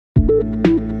Good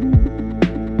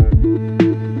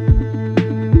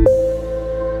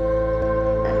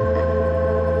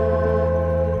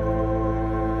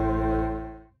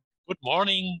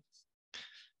morning,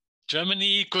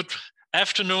 Germany. Good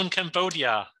afternoon,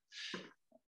 Cambodia.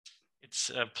 It's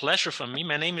a pleasure for me.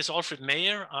 My name is Alfred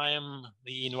Mayr. I am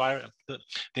the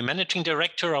managing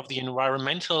director of the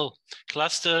environmental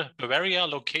cluster Bavaria,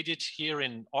 located here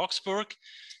in Augsburg.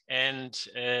 And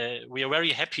we are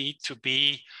very happy to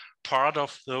be part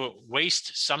of the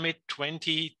Waste Summit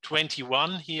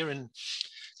 2021 here in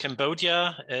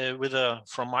Cambodia with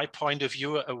from my point of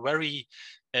view, a very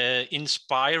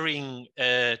inspiring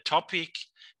topic,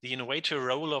 the innovator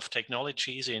role of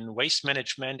technologies in waste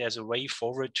management as a way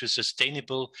forward to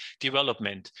sustainable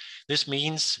development. This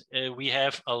means we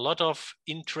have a lot of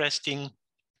interesting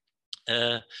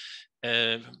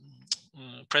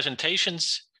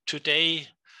presentations today,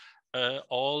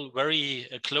 all very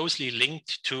closely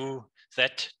linked to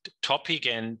that topic,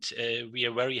 and we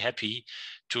are very happy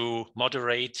to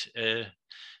moderate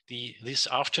this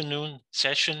afternoon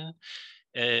session.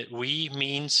 We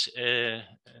means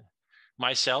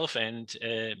myself and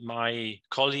my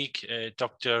colleague,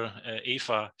 Dr.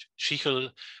 Eva Schichl,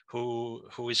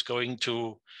 who is going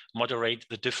to moderate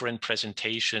the different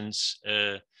presentations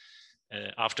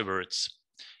afterwards.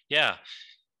 Yeah,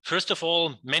 first of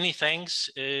all, many thanks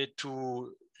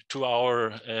to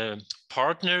our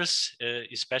partners,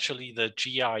 especially the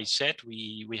GIZ.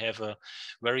 We have a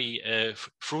very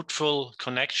fruitful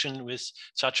connection with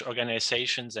such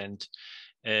organizations, and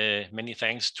many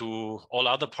thanks to all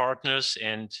other partners.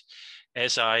 And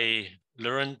as I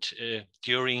learned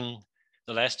during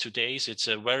the last 2 days, it's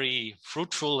a very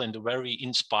fruitful and a very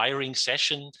inspiring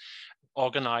session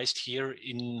organized here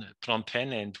in Phnom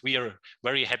Penh, and we are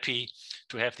very happy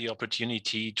to have the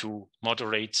opportunity to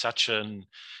moderate such a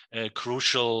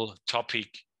crucial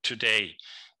topic today.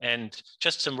 And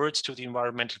just some words to the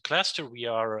environmental cluster. We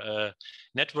are a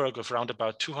network of around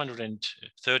about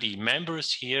 230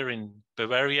 members here in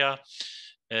Bavaria,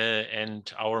 and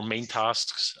our main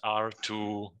tasks are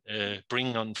to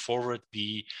bring on forward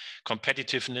the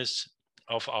competitiveness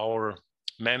of our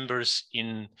members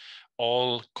in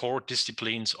all core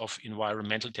disciplines of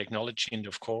environmental technology. And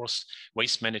of course,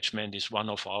 waste management is one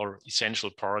of our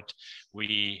essential part.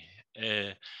 We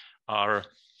are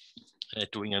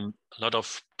doing a lot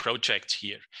of projects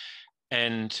here.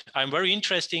 And I'm very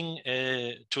interesting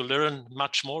to learn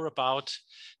much more about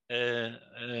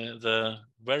the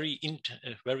very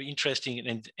interesting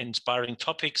and inspiring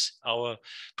topics our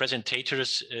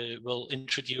presentators will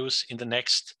introduce in the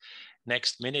next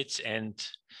minutes. And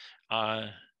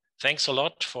thanks a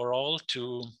lot for all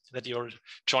that you're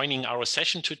joining our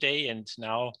session today. And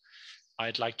now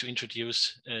I'd like to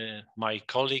introduce my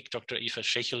colleague, Dr. Eva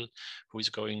Schichl, who is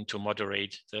going to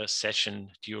moderate the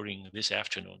session during this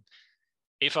afternoon.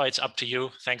 Eva, it's up to you.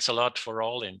 Thanks a lot for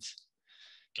all, and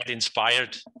get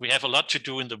inspired. We have a lot to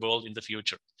do in the world in the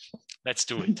future. Let's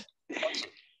do it.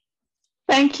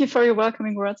 Thank you for your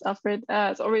welcoming words, Alfred.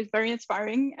 It's always very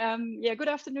inspiring. Yeah, good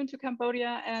afternoon to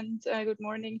Cambodia, and good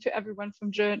morning to everyone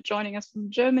from joining us from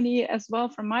Germany as well.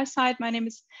 From my side, my name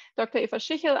is Dr. Eva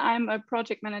Schichl. I'm a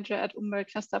project manager at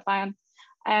Umweltcluster Bayern,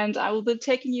 and I will be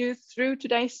taking you through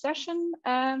today's session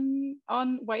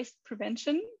on waste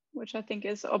prevention, which I think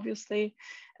is obviously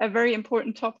a very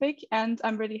important topic, and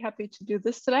I'm really happy to do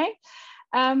this today.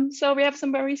 So we have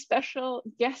some very special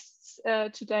guests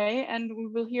today, and we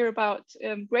will hear about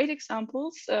great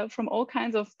examples from all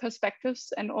kinds of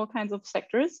perspectives and all kinds of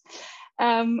sectors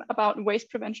about waste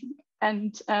prevention.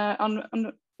 And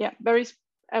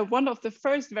one of the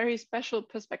first very special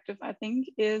perspective, I think,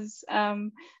 is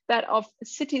that of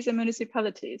cities and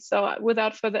municipalities. So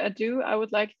without further ado, I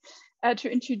would like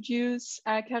to introduce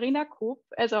Carina Koop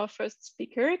as our first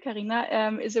speaker.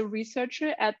 Carina is a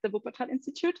researcher at the Wuppertal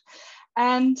Institute,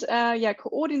 and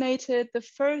coordinated the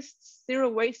first zero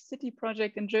waste city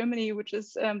project in Germany, which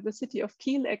is the city of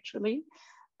Kiel, actually,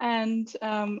 and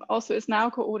also is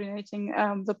now coordinating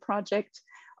the project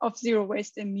of zero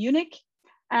waste in Munich.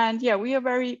 And yeah, we are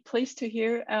very pleased to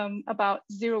hear about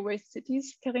zero waste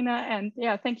cities, Carina, and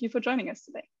yeah, thank you for joining us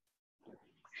today.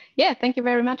 Yeah, thank you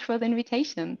very much for the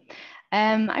invitation.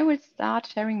 I will start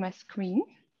sharing my screen.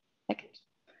 Okay.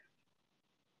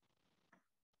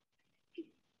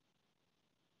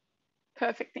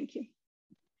 Perfect, thank you.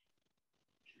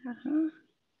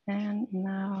 And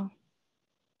now,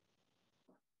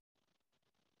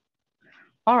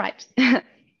 all right.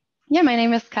 Yeah, my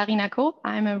name is Carina Koop.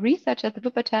 I'm a researcher at the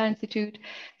Wuppertal Institute.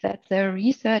 That's a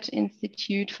research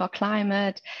institute for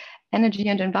climate, energy,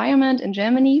 and environment in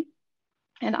Germany.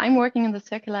 And I'm working in the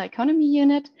circular economy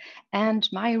unit, and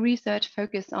my research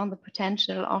focused on the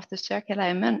potential of the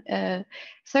circular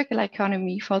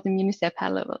economy for the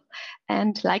municipal level.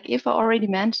 And like Eva already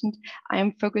mentioned,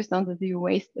 I'm focused on the zero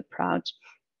waste approach.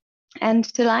 And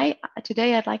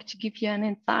today I'd like to give you an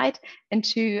insight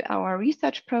into our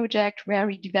research project where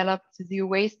we developed the zero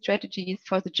waste strategies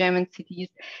for the German cities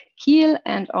Kiel,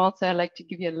 and also I'd like to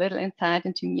give you a little insight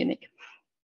into Munich.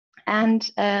 And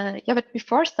but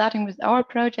before starting with our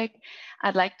project,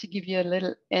 I'd like to give you a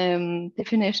little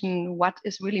definition what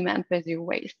is really meant by zero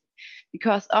waste.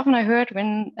 Because often I heard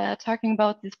when talking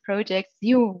about this project,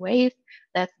 zero waste,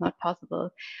 that's not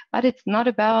possible. But it's not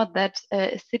about that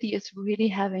a city is really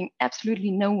having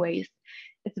absolutely no waste.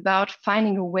 It's about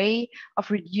finding a way of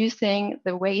reducing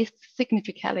the waste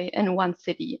significantly in one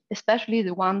city, especially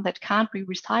the one that can't be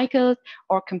recycled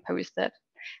or composted.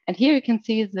 And here you can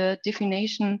see the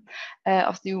definition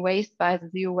of zero waste by the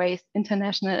Zero Waste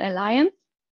International Alliance.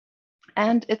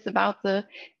 And it's about the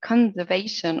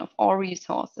conservation of all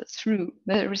resources through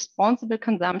the responsible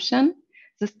consumption,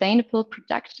 sustainable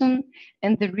production,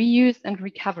 and the reuse and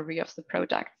recovery of the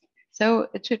products. So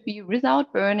it should be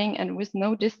without burning and with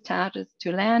no discharges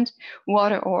to land,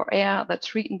 water, or air that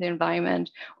threaten the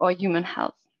environment or human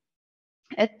health.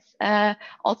 It's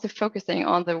also focusing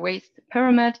on the waste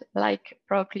pyramid, like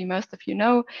probably most of you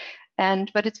know,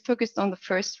 but it's focused on the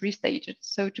first 3 stages.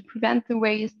 So to prevent the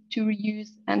waste, to reuse,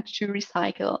 and to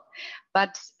recycle.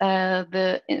 But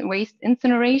the waste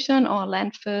incineration or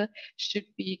landfill should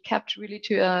be kept really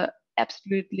to a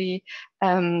absolutely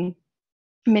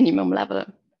minimum level.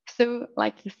 So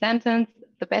like the sentence,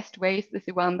 the best waste is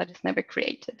the one that is never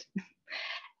created.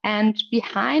 And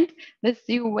behind this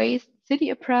zero waste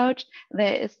city approach,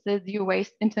 there is the Zero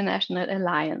Waste International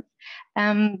Alliance.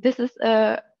 This is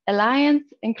an alliance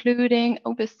including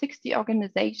over 60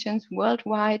 organizations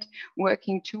worldwide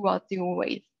working towards zero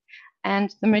waste.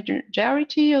 And the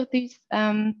majority of these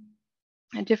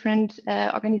different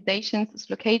organizations is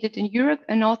located in Europe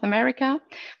and North America,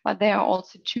 but there are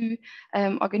also 2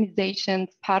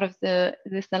 organizations, part of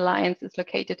this alliance is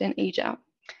located in Asia.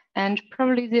 And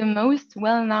probably the most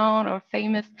well-known or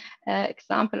famous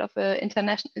example of an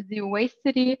international zero waste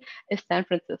city is San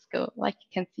Francisco, like you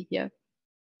can see here.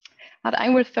 But I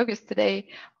will focus today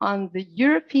on the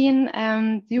European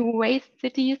zero waste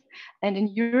cities. And in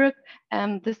Europe,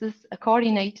 this is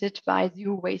coordinated by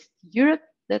Zero Waste Europe.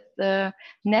 That's a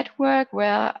network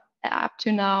where up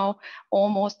to now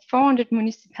almost 400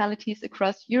 municipalities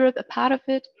across Europe are part of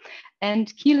it. And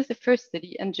Kiel is the first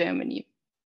city in Germany.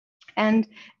 And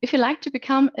if you like to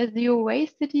become a zero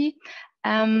waste city,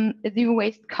 a zero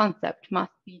waste concept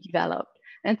must be developed.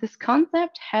 And this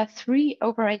concept has 3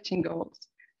 overarching goals.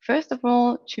 First of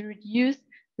all, to reduce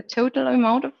the total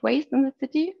amount of waste in the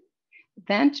city,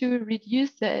 then to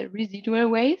reduce the residual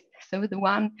waste, so the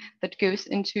one that goes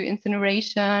into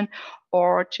incineration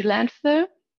or to landfill.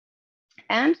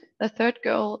 And the third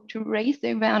goal, to raise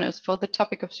the awareness for the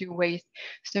topic of zero waste,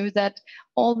 so that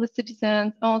all the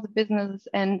citizens, all the businesses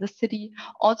and the city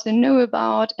also know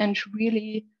about and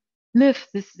really live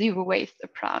this zero waste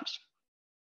approach.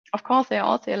 Of course, there are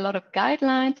also a lot of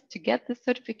guidelines to get this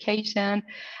certification,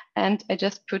 and I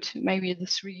just put maybe the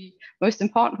 3 most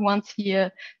important ones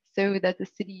here, so that the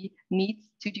city needs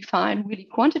to define really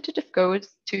quantitative goals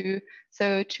to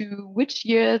which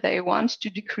year they want to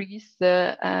decrease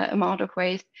the amount of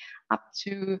waste up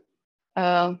to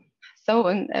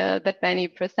that many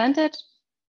percentage.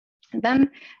 And then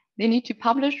they need to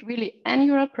publish really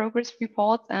annual progress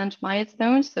reports and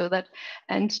milestones,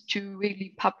 and to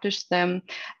really publish them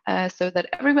so that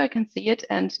everybody can see it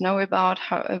and know about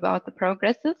the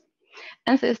progresses.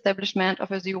 And the establishment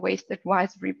of a zero waste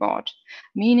advisory board,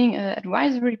 meaning an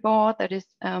advisory board that is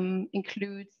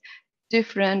includes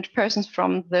different persons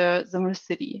from the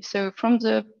city. So from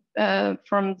the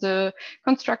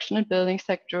construction and building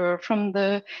sector, from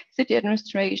the city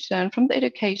administration, from the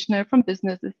educational, from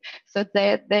businesses, so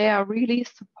that they are really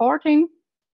supporting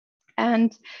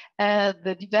and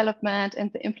the development and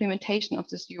the implementation of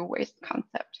the zero waste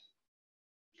concept.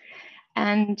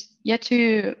 And yet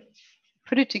to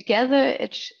put it together,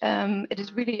 it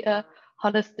is really a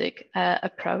holistic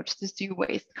approach, this zero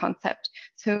waste concept.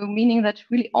 So meaning that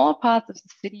really all parts of the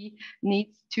city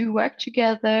needs to work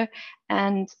together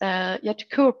and to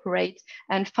cooperate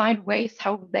and find ways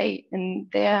how they in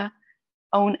their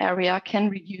own area can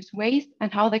reduce waste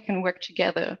and how they can work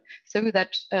together, so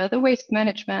that the waste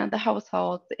management, the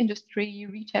household, the industry,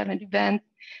 retail and events,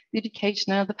 the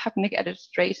educational, the public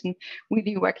administration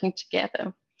really working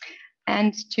together.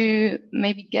 And to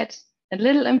maybe get a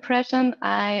little impression,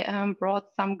 I brought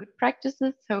some good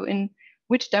practices. So in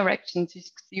which directions you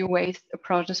see waste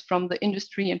approaches from the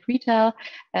industry and retail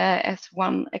as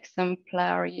one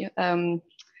exemplary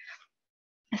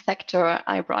sector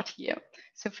I brought here.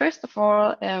 So first of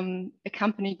all, a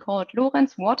company called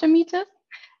Lorenz Water Meters.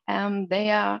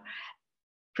 They are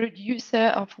producer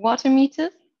of water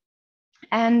meters.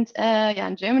 And yeah,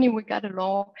 in Germany, we got a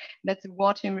law that the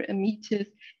water meters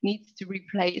needs to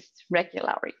replace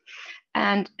regularly.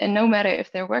 And no matter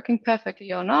if they're working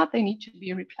perfectly or not, they need to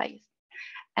be replaced.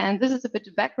 And this is a bit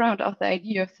the background of the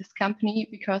idea of this company,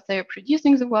 because they are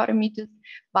producing the water meters,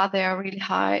 but they are really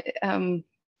high.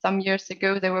 Some years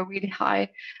ago, there were really high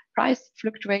price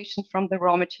fluctuations from the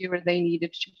raw material they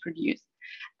needed to produce.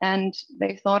 And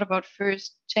they thought about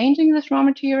first changing this raw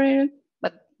material,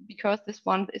 but because this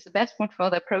one is the best one for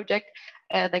their project,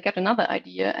 they got another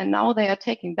idea, and now they are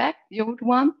taking back the old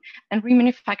one and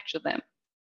remanufacture them.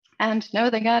 And now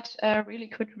they got really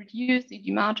could reduce the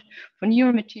demand for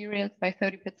newer materials by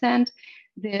 30%.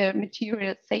 The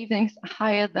material savings are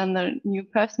higher than the new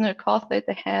personal cost that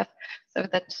they have, so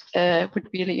that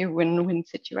would be really a win-win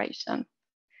situation.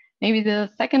 Maybe the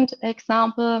second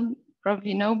example,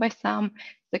 probably know by some,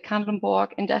 the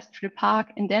Kalundborg Industrial Park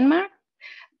in Denmark.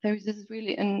 So this is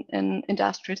really an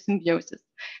industrial symbiosis,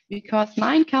 because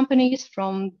 9 companies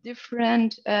from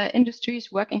different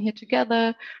industries working here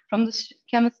together, from the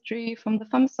chemistry, from the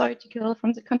pharmaceutical,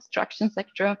 from the construction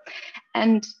sector.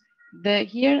 And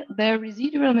the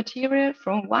residual material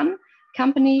from one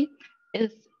company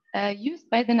is used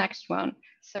by the next one.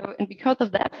 So, and because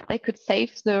of that, they could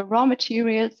save the raw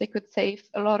materials, they could save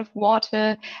a lot of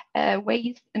water,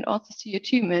 waste, and also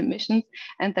CO2 emissions.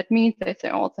 And that means that they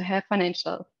also have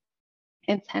financial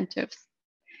incentives.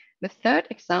 The third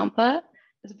example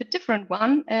is a bit different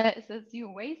one. It's a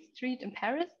zero waste street in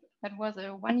Paris. That was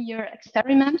a 1-year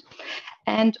experiment.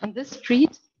 And on this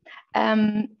street,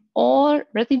 all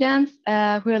residents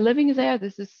who are living there,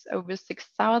 this is over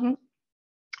 6,000,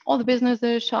 all the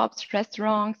businesses, shops,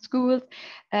 restaurants, schools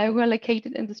who are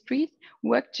located in the streets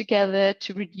work together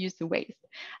to reduce the waste.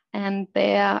 And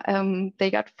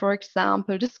they got, for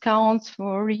example, discounts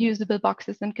for reusable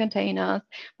boxes and containers,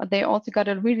 but they also got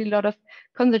a really lot of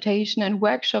consultation and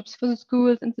workshops for the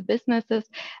schools and the businesses.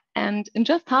 And in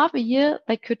just half a year,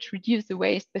 they could reduce the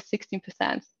waste by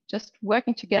 16%, just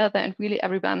working together, and really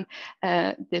everyone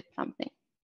did something.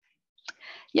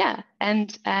 Yeah,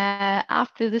 and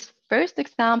after this first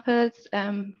examples,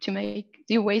 to make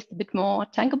zero waste a bit more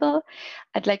tangible,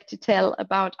 I'd like to tell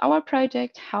about our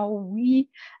project, how we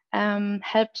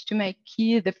helped to make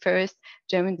Kiel the first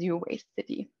German zero waste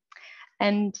city.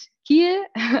 And Kiel,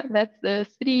 that's the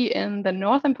city in the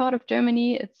northern part of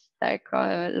Germany. It's like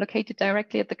located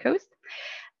directly at the coast,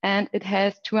 and it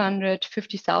has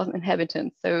 250,000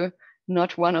 inhabitants, so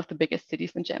not one of the biggest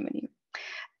cities in Germany.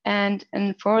 And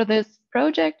for this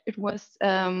project, it was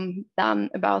done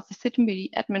about the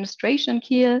city administration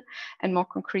Kiel, and more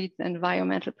concrete, the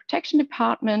environmental protection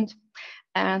department.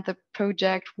 And the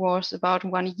project was about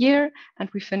 1 year, and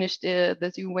we finished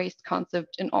the zero waste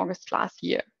concept in August last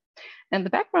year. And the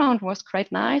background was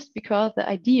quite nice, because the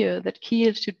idea that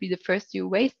Kiel should be the first zero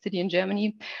waste city in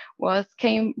Germany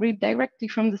came really directly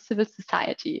from the civil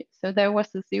society. So there was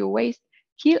the Zero Waste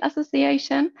Kiel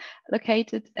Association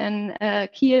located in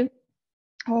Kiel,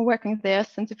 who are working there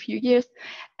since a few years,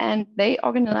 and they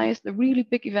organized a really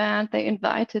big event. They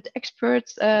invited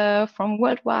experts from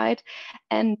worldwide,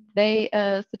 and they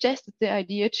suggested the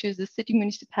idea to the city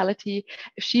municipality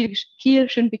if Kiel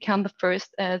should become the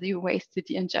first zero waste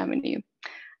city in Germany.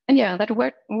 And yeah, that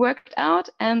worked out,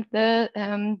 and the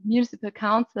municipal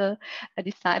council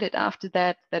decided after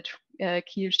that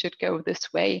Kiel should go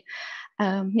this way.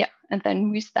 Yeah, and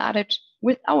then we started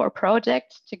with our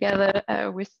project together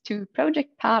with 2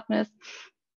 project partners,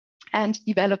 and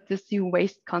developed this zero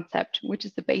waste concept, which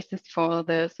is the basis for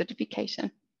the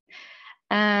certification.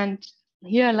 And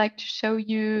here I'd like to show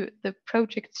you the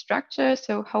project structure,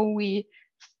 so how we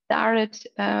started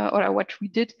or what we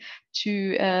did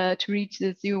to reach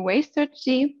the zero waste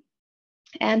strategy.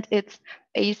 And it's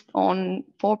based on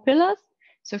 4 pillars.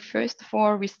 So first of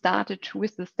all, we started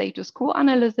with the status quo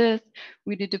analysis.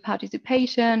 We did the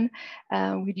participation.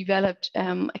 We developed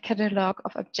a catalog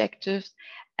of objectives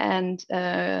and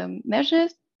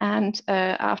measures. And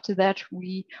after that,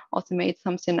 we also made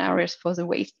some scenarios for the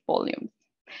waste volumes.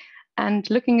 And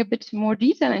looking a bit more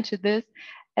detail into this,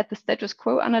 at the status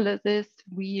quo analysis,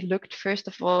 we looked first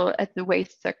of all at the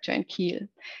waste structure in Kiel.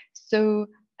 So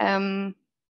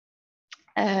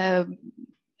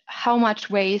how much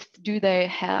waste do they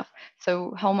have?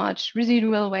 So how much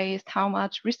residual waste, how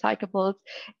much recyclables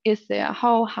is there,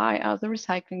 how high are the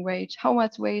recycling rates, how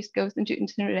much waste goes into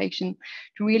incineration,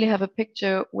 to really have a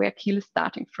picture where Kiel is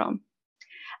starting from.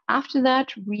 After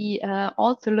that, we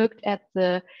also looked at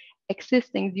the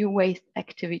existing zero waste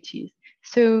activities.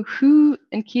 So who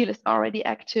in Kiel is already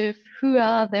active, who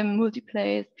are the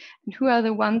multiplayers, and who are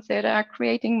the ones that are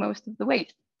creating most of the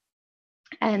waste.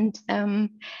 And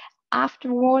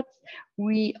afterwards,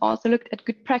 we also looked at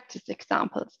good practice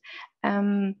examples.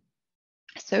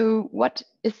 So what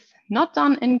is not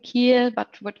done in Kiel,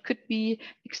 but what could be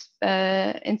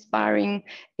inspiring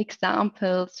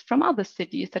examples from other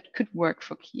cities that could work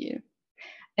for Kiel.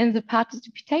 In the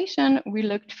participation, we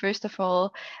looked first of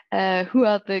all, who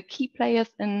are the key players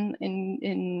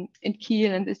in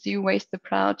Kiel and the zero waste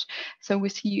approach. So we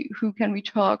see who can we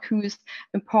talk, who is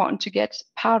important to get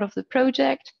part of the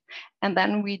project. And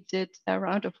then we did a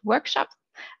round of workshops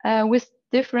with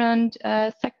different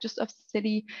sectors of the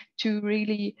city to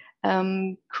really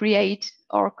create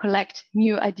or collect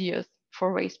new ideas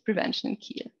for waste prevention in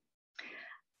Kiel.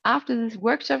 After this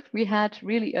workshop, we had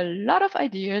really a lot of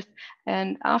ideas,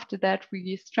 and after that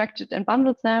we structured and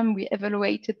bundled them, we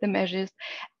evaluated the measures,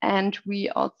 and we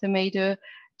also made a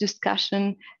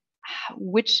discussion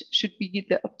which should be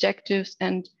the objectives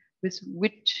and with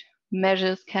which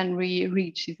measures can we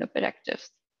reach these objectives.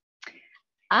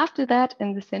 After that,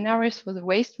 in the scenarios for the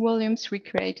waste volumes, we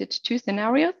created 2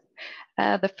 scenarios.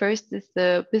 The first is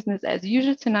the business as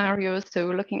usual scenario.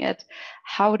 So looking at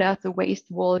how does the waste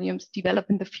volumes develop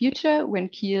in the future when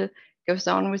Kiel goes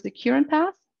on with the current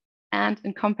path. And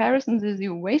in comparison to the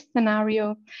zero waste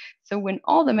scenario, so when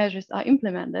all the measures are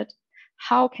implemented,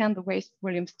 how can the waste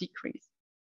volumes decrease?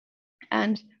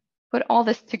 And put all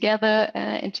this together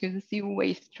into the zero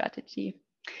waste strategy.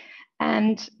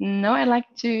 And now I'd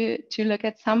like to look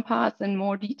at some parts in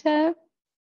more detail.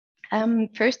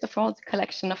 First of all, the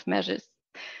collection of measures.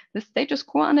 The status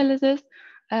quo analysis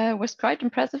was quite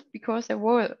impressive because there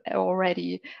were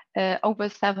already over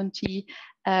 70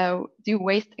 zero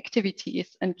waste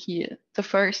activities in Kiel. So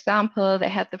for example, they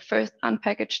had the first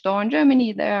unpackaged store in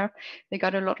Germany there. They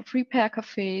got a lot of repair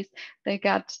cafes. They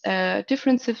got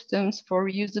different systems for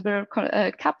reusable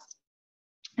cups.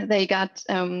 They got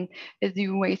a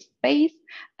zero waste base,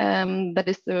 that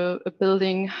is a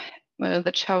building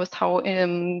that shows how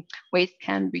waste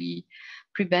can be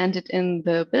prevented in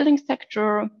the building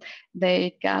sector.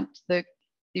 They got the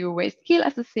Zero Waste Kiel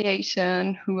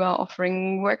Association, who are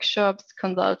offering workshops,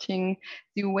 consulting,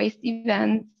 zero waste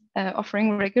events,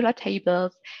 offering regular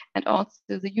tables, and also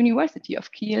the University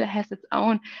of Kiel has its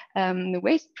own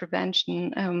waste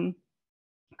prevention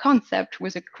concept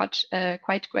with a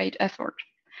quite great effort.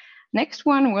 Next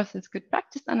one was this good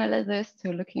practice analysis. So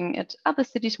looking at other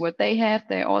cities, what they have.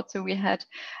 We had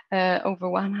over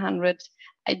 100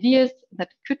 ideas that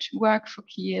could work for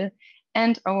Kiel,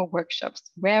 and our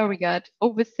workshops where we got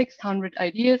over 600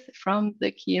 ideas from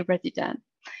the Kiel residents.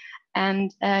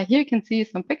 And here you can see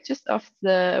some pictures of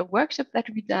the workshop that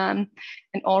we done.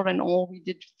 And all in all, we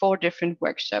did 4 different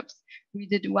workshops. We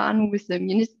did one with the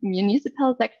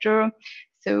municipal sector.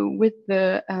 So with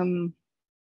the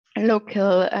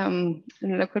local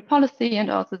policy and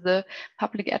also the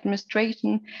public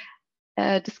administration,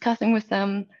 discussing with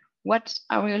them what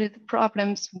are really the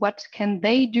problems, what can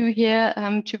they do here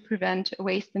to prevent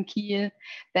waste in Kiel.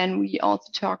 Then we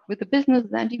also talked with the business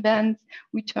and events.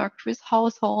 We talked with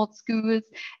households, schools,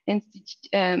 and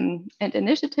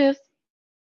initiatives,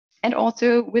 and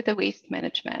also with the waste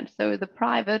management. So the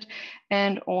private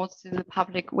and also the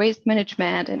public waste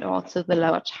management, and also the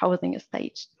large housing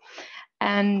estate.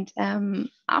 And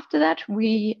after that,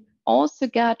 we also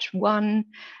got one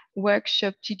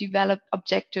workshop to develop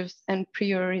objectives and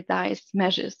prioritize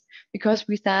measures, because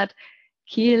we said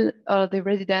Kiel, the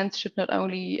residents should not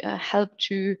only help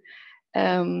to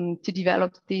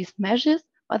develop these measures,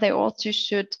 but they also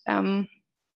should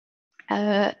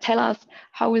tell us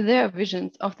how their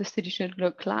visions of the city should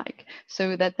look like,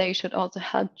 so that they should also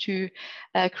help to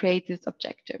create these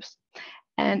objectives.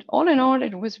 And all in all,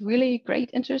 it was really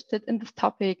great interest in this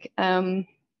topic.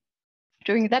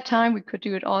 During that time, we could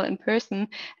do it all in person,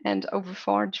 and over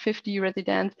 450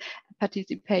 residents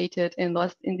participated in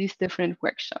these different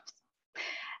workshops.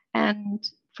 And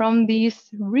from these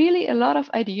really a lot of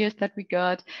ideas that we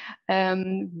got,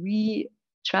 we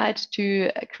tried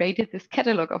to create this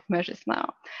catalog of measures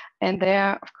now. And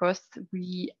there, of course,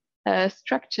 we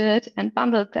structured and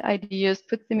bundled the ideas,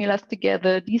 put similars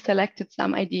together, deselected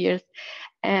some ideas,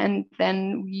 and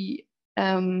then we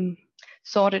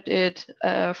sorted it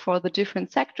for the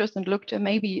different sectors and looked at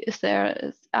maybe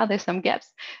are there some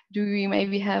gaps? Do we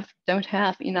maybe don't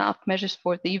have enough measures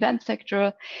for the event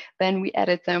sector? Then we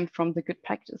added them from the good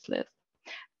practice list.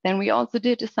 Then we also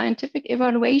did a scientific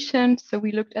evaluation. So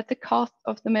we looked at the cost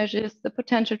of the measures, the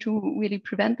potential to really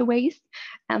prevent the waste,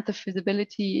 and the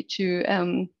feasibility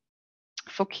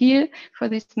for Kiel for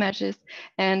these measures.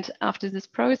 And after this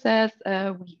process,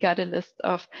 we got a list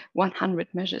of 100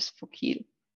 measures for Kiel.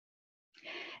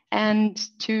 And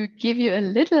to give you a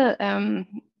little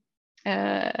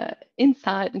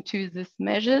insight into these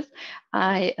measures,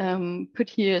 I put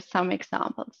here some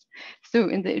examples. So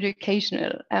in the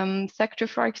educational sector,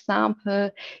 for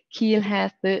example, Kiel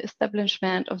has the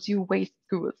establishment of zero waste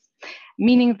schools,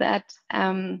 meaning that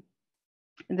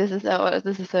this is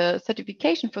a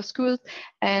certification for schools,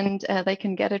 and they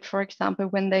can get it, for example,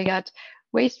 when they got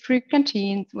waste-free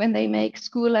canteens, when they make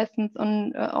school lessons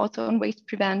on also on waste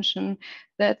prevention,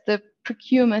 that the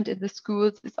procurement in the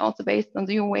schools is also based on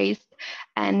zero waste,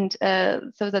 and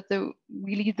so that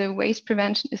really the waste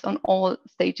prevention is on all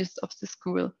stages of the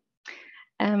school.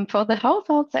 For the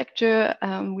household sector,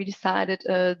 we decided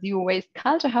a zero waste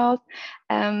culture house.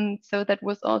 So that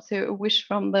was also a wish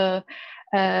from the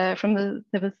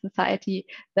civil society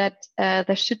that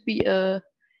there should be a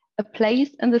place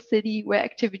in the city where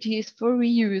activities for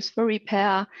reuse, for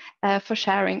repair, for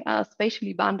sharing are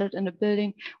spatially bundled in a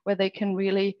building where they can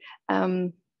really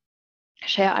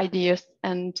share ideas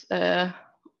and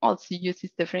also use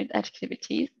these different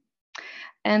activities.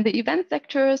 And the event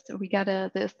sectors, we got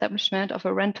the establishment of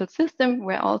a rental system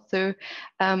where also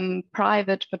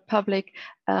private but public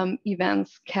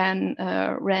events can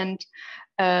rent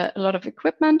a lot of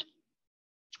equipment.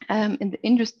 In the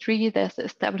industry, there's the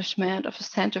establishment of a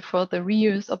center for the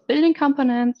reuse of building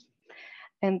components.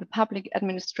 In the public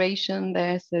administration,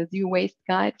 there's a zero waste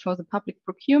guide for the public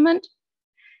procurement.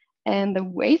 And the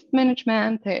waste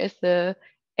management, there is the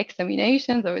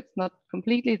examination, so it's not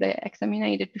completely, they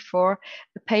examined it before,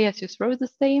 the pay-as-you-throw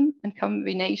system in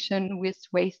combination with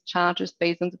waste charges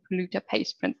based on the polluter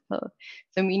pays principle.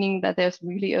 So meaning that there's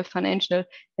really a financial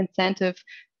incentive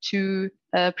to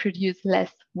produce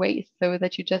less waste, so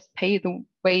that you just pay the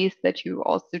waste that you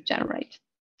also generate.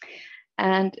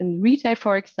 And in retail,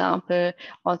 for example,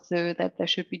 also that there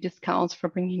should be discounts for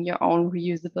bringing your own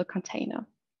reusable container.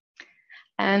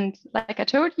 And like I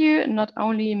told you, not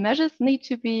only measures need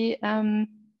to be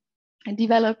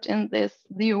developed in this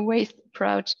zero waste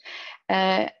approach,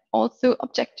 also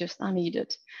objectives are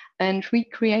needed. And we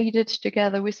created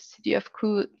together with the city of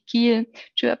Kiel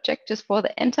 2 objectives for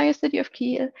the entire city of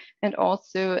Kiel and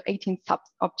also 18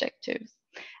 sub-objectives.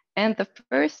 And the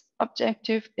first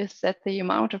objective is that the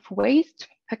amount of waste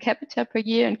per capita per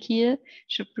year in Kiel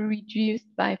should be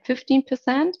reduced by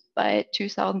 15% by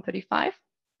 2035.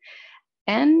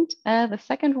 And the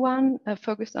second one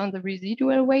focused on the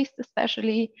residual waste,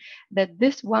 especially that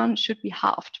this one should be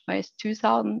halved by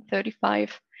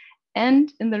 2035.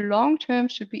 And in the long term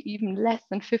should be even less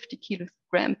than 50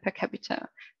 kilograms per capita.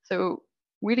 So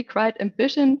really quite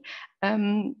ambitious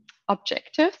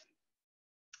objectives.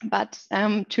 But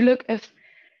to look if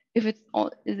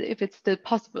it's still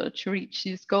possible to reach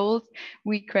these goals,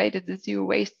 we created the zero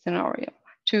waste scenario.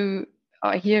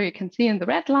 Here you can see in the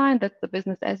red line, that's the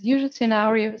business as usual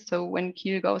scenario. So when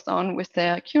Kiel goes on with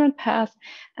their current path,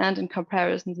 and in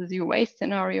comparison the zero waste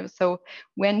scenario. So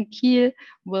when Kiel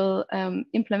will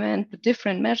implement the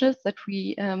different measures that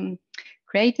we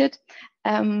created,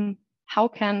 how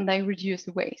can they reduce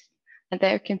the waste? And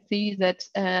there you can see that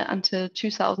until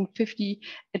 2050,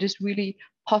 it is really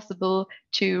possible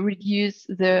to reduce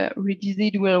the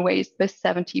residual waste by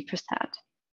 70%.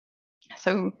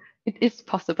 So it is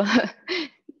possible.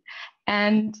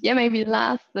 And yeah, maybe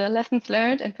the lessons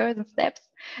learned and further steps.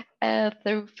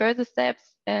 The further steps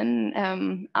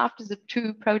and after the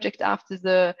 2 projects, after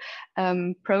the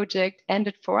project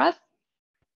ended for us,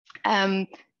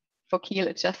 for Kiel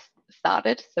it just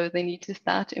started, so they need to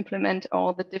start to implement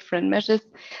all the different measures.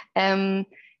 The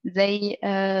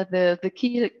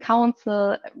Kiel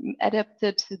Council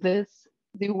adapted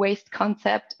the waste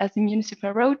concept as a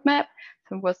municipal roadmap.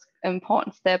 So it was an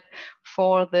important step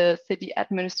for the city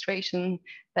administration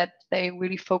that they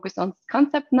really focus on this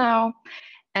concept now.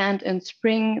 And in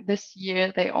spring this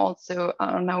year, they also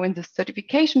are now in the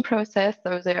certification process,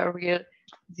 so they are a real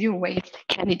zero waste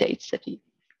candidate city.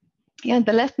 Yeah,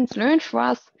 the lessons learned for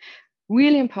us,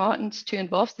 really important to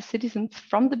involve the citizens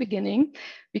from the beginning,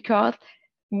 because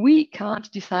we can't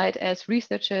decide as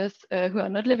researchers who are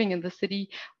not living in the city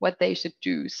what they should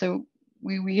do. So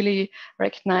we really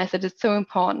recognize that it's so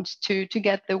important to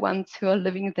get the ones who are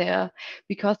living there,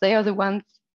 because they are the ones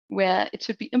where it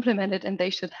should be implemented and they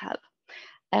should help.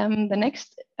 The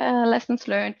next lessons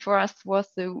learned for us was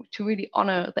to really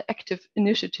honor the active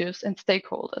initiatives and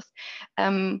stakeholders,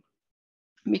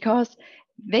 because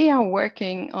they are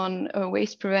working on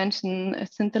waste prevention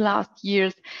since the last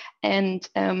years, and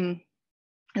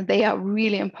they are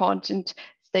really important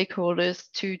stakeholders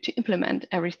to implement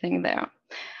everything there.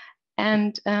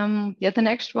 And yeah, the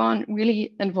next one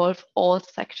really involve all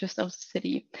sectors of the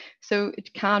city. So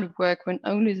it can't work when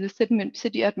only the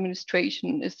city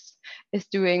administration is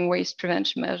doing waste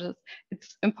prevention measures.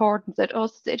 It's important that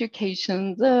also the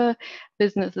education, the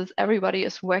businesses, everybody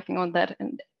is working on that,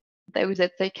 and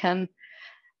that they can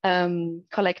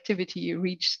collectively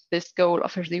reach this goal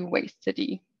of a zero waste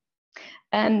city.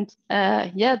 And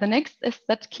yeah, the next is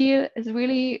that Kiel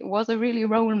was a really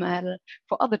role model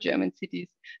for other German cities,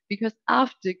 because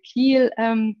after Kiel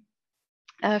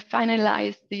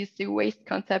finalized the zero waste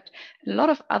concept, a lot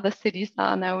of other cities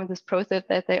are now in this process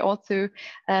that they also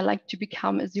like to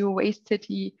become a zero waste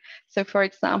city. So for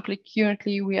example,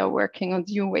 currently we are working on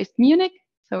zero waste Munich,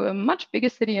 so a much bigger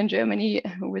city in Germany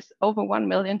with over 1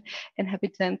 million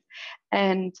inhabitants.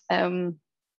 And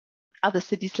other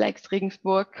cities like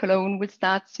Regensburg, Cologne will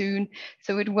start soon.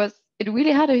 So it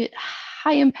really had a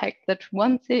high impact that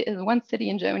one city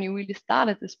in Germany really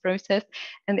started this process,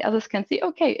 and the others can see,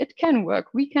 okay, it can work.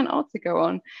 We can also go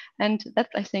on. And that's,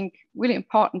 I think, really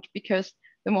important, because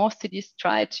the more cities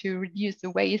try to reduce the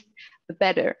waste, the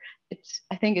better.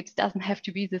 I think it doesn't have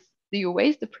to be this zero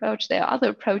waste approach. There are other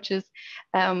approaches,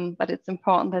 but it's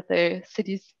important that the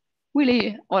cities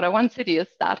really, or the one city is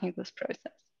starting this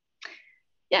process.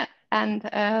 Yeah, and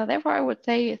therefore I would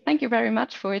say thank you very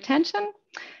much for your attention.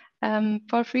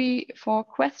 Feel free for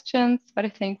questions, but I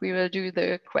think we will do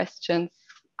the questions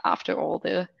after all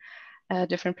the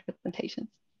different presentations.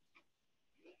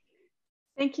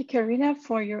 Thank you, Carina,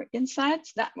 for your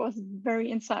insights. That was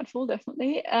very insightful,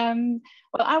 definitely. Well,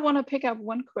 I want to pick up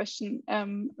one question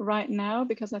right now,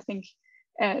 because I think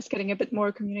it's getting a bit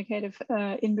more communicative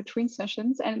in between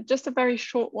sessions, and just a very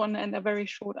short one and a very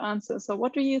short answer. So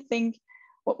what do you think?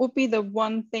 What would be the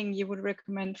one thing you would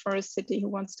recommend for a city who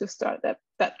wants to start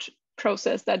that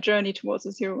process, that journey towards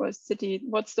a zero waste city?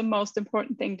 What's the most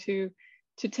important thing to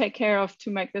take care of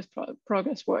to make this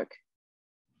progress work?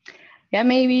 Yeah,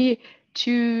 maybe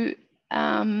to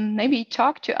maybe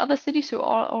talk to other cities who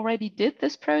already did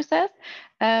this process,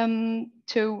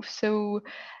 to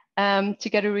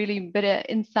get a really better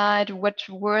insight what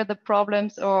were the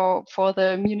problems or for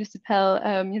the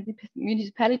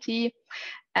municipality.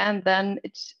 And then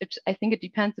I think it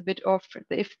depends a bit of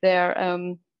if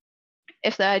the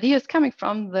idea is coming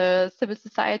from the civil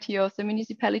society or the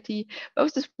municipality.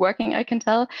 Both is working, I can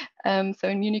tell. So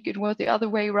in Munich, it was the other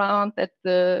way around, that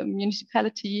the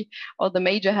municipality or the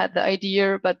major had the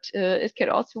idea, but it could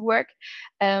also work.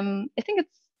 I think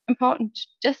it's important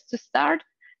just to start.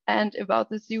 And about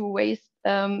the zero waste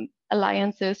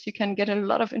alliances, you can get a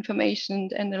lot of information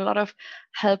and a lot of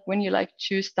help when you like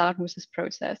to start with this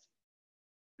process.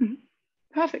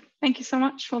 Perfect. Thank you so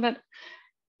much for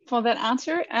that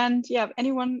answer. And yeah,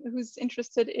 anyone who's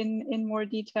interested in more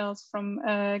details from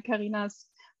Carina's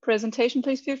presentation,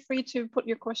 please feel free to put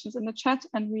your questions in the chat,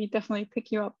 and we definitely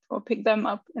pick them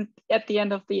up at the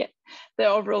end of the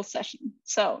overall session.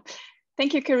 So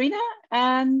thank you, Carina.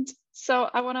 And so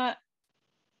I want to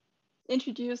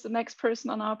introduce the next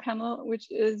person on our panel, which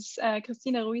is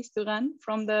Kristin Ruiz Duran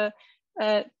from the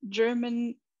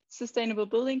German Sustainable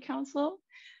Building Council.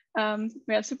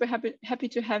 We are super happy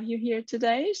to have you here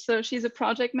today. So she's a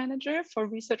project manager for a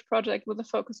research project with a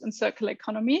focus on circular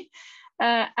economy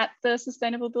at the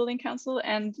Sustainable Building Council.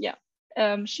 And yeah,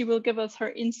 she will give us her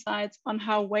insights on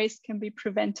how waste can be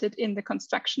prevented in the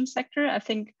construction sector. I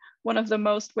think one of the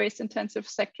most waste intensive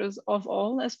sectors of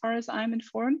all, as far as I'm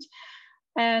informed,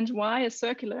 and why a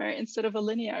circular instead of a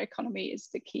linear economy is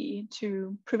the key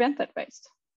to prevent that waste.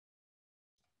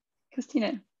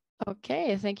 Kristin.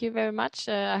 Okay, thank you very much.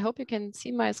 I hope you can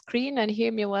see my screen and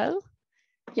hear me well.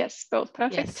 Yes, both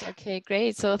perfect. Yes, okay,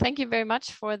 great. So thank you very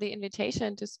much for the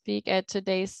invitation to speak at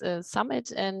today's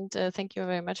summit, and thank you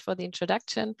very much for the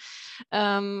introduction.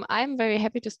 I'm very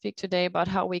happy to speak today about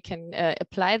how we can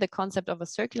apply the concept of a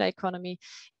circular economy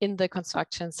in the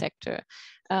construction sector.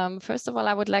 First of all,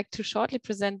 I would like to shortly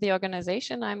present the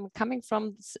organization. I'm coming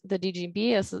from the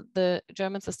DGNB as the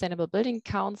German Sustainable Building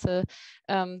Council.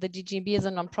 The DGNB is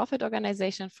a non-profit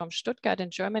organization from Stuttgart in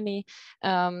Germany,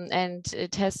 and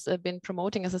it has been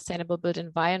promoting a sustainable built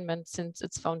environment since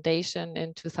its foundation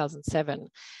in 2007.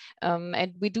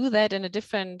 And we do that in a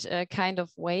different kind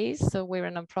of ways. So we're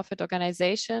a non-profit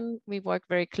organization. We work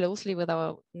very closely with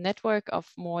our network of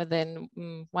more than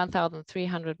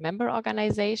 1,300 member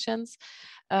organizations.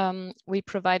 We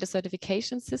provide a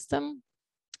certification system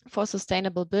for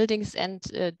sustainable buildings and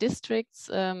districts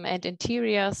and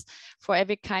interiors for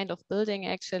every kind of building,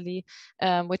 actually,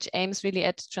 which aims really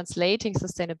at translating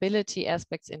sustainability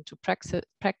aspects into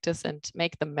practice and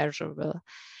make them measurable.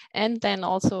 And then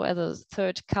also as a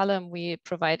third column, we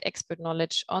provide expert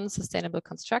knowledge on sustainable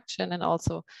construction and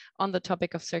also on the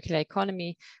topic of circular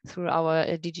economy through our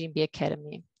DGNB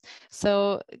Academy.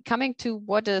 So coming to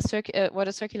what a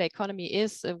circular economy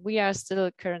is, we are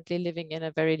still currently living in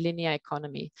a very linear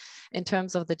economy in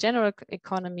terms of the general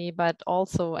economy, but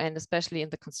also and especially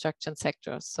in the construction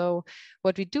sector. So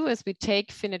what we do is we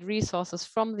take finite resources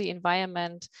from the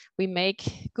environment, we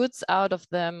make goods out of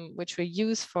them, which we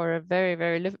use for a very,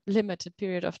 very limited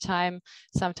period of time,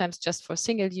 sometimes just for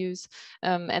single use,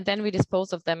 and then we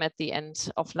dispose of them at the end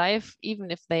of life,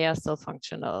 even if they are still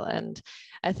functional. And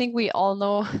I think we all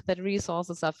know that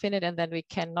resources are finite and that we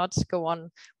cannot go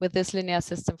on with this linear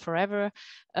system forever.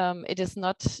 It is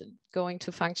not going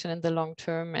to function in the long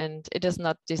term, and it is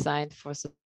not designed for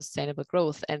sustainable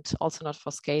growth and also not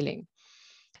for scaling.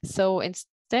 So instead,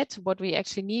 what we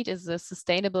actually need is a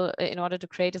sustainable, in order to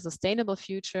create a sustainable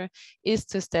future, is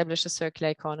to establish a circular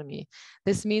economy.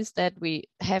 This means that we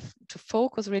have to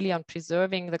focus really on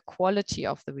preserving the quality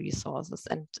of the resources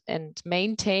and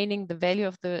maintaining the value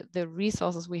of the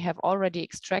resources we have already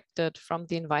extracted from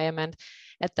the environment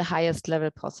at the highest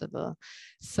level possible.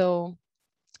 So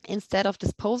instead of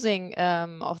disposing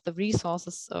of the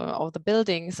resources of the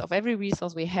buildings, of every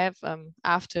resource we have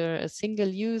after a single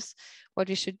use, what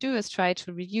we should do is try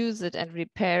to reuse it and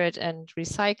repair it and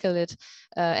recycle it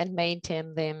and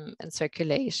maintain them in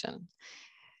circulation.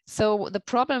 So the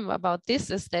problem about this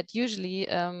is that usually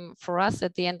for us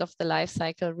at the end of the life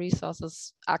cycle,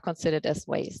 resources are considered as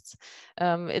waste.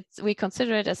 We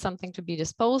consider it as something to be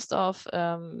disposed of.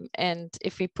 And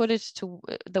if we put it to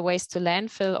the waste to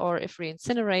landfill, or if we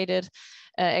incinerate it,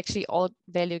 actually all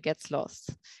value gets lost.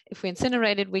 If we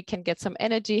incinerate it, we can get some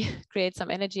energy, create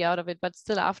some energy out of it, but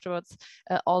still afterwards,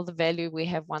 all the value we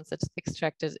have once it's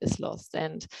extracted is lost.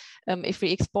 And if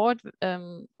we export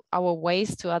our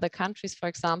waste to other countries, for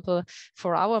example,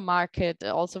 for our market,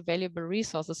 also valuable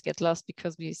resources get lost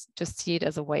because we just see it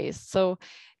as a waste. So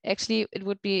actually it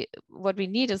would be, what we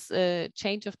need is a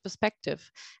change of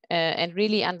perspective and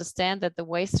really understand that the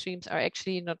waste streams are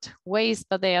actually not waste,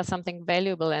 but they are something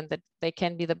valuable and that they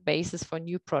can be the basis for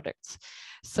new products.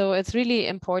 So it's really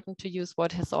important to use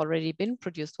what has already been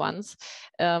produced once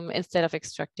instead of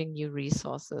extracting new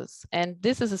resources. And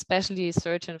this is especially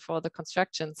certain for the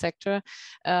construction sector.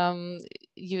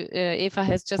 Eva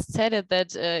has just said it,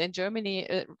 that in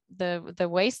Germany, the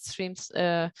waste streams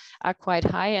are quite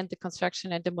high, and the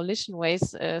construction and demolition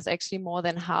waste is actually more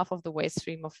than half of the waste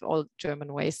stream of all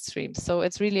German waste streams. So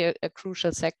it's really a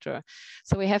crucial sector.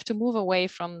 So we have to move away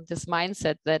from this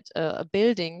mindset that a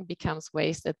building becomes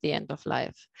waste at the end of life.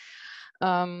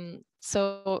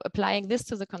 So applying this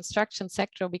to the construction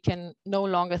sector, we can no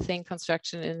longer think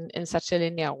construction in such a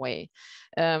linear way.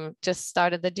 Just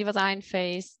start at the design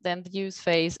phase, then the use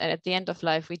phase, and at the end of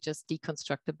life, we just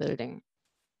deconstruct the building.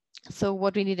 So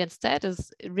what we need instead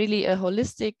is really a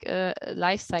holistic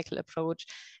life cycle approach,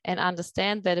 and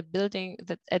understand that a building,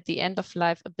 that at the end of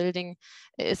life, a building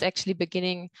is actually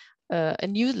beginning a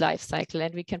new life cycle,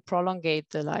 and we can prolongate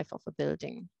the life of a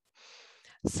building.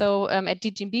 So at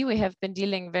DGNB, we have been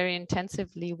dealing very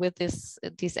intensively with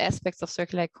these aspects of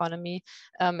circular economy,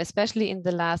 especially in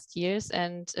the last years.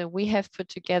 And we have put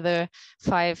together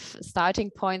 5 starting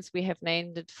points we have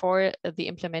named it for the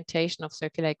implementation of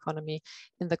circular economy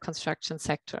in the construction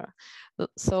sector.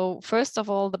 So first of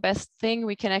all, the best thing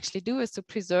we can actually do is to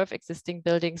preserve existing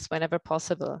buildings whenever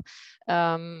possible.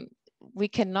 We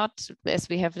cannot, as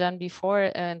we have done before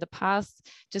in the past,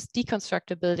 just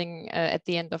deconstruct a building at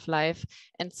the end of life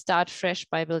and start fresh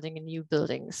by building a new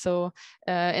building. So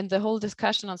in the whole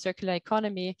discussion on circular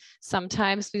economy,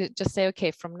 sometimes we just say, okay,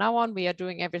 from now on, we are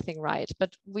doing everything right.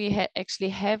 But we actually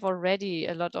have already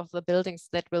a lot of the buildings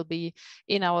that will be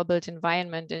in our built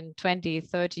environment in 20,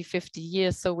 30, 50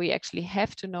 years. So we actually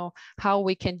have to know how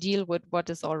we can deal with what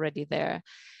is already there.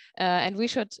 And we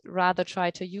should rather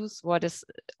try to use what is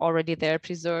already there,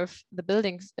 preserve the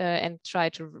buildings and try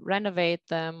to renovate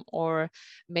them, or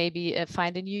maybe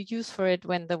find a new use for it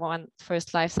when the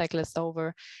first life cycle is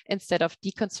over, instead of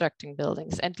deconstructing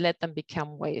buildings and let them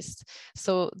become waste.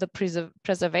 So the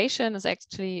preservation is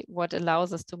actually what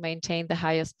allows us to maintain the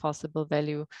highest possible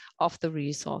value of the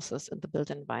resources in the built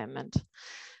environment.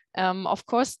 Of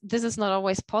course, this is not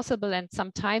always possible, and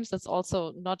sometimes it's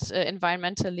also not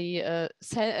environmentally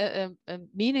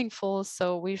meaningful.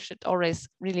 So we should always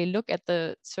really look at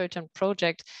the certain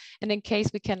project. And in case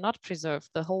we cannot preserve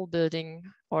the whole building,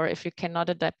 or if you cannot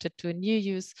adapt it to a new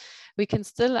use, we can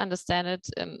still understand it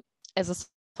as a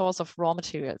source of raw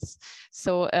materials.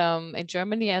 So in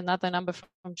Germany, another number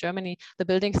from Germany, the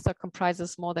building stock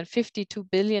comprises more than 52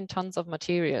 billion tons of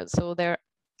materials. So there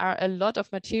are a lot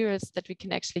of materials that we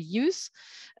can actually use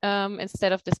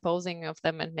instead of disposing of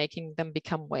them and making them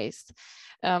become waste.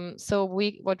 So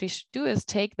what we should do is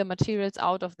take the materials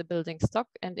out of the building stock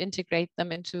and integrate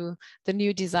them into the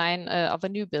new design of a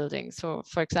new building. So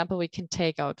for example, we can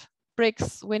take out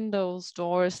bricks, windows,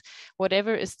 doors,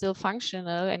 whatever is still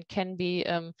functional and can be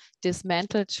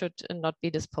dismantled should not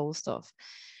be disposed of.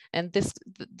 And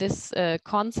this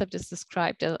concept is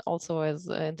described also as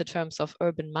in the terms of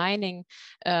urban mining,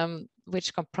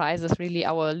 which comprises really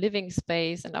our living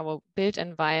space and our built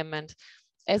environment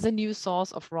as a new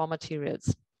source of raw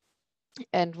materials,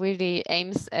 and really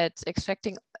aims at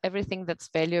extracting everything that's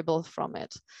valuable from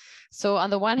it. So on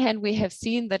the one hand, we have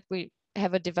seen that we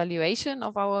have a devaluation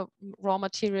of our raw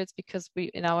materials because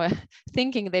in our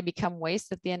thinking they become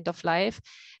waste at the end of life,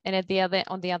 and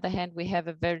on the other hand, we have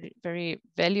a very, very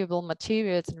valuable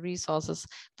materials and resources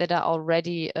that are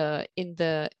already in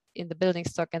the building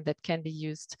stock and that can be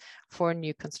used for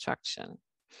new construction.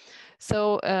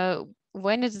 So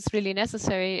when it is really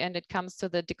necessary and it comes to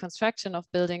the deconstruction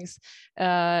of buildings,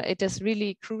 it is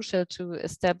really crucial to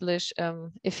establish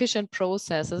efficient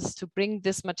processes to bring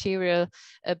this material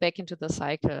back into the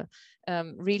cycle,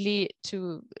 really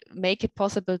to make it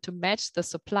possible to match the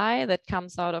supply that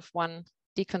comes out of one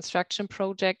deconstruction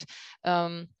project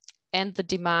and the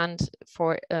demand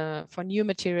for new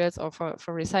materials or for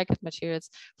recycled materials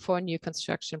for new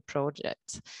construction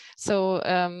projects. So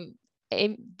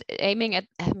aiming at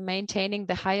maintaining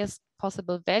the highest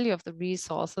possible value of the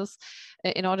resources.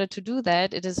 In order to do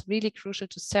that, it is really crucial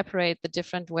to separate the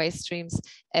different waste streams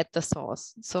at the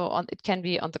source. So it can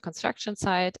be on the construction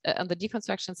side, on the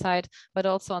deconstruction side, but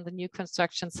also on the new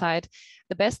construction side.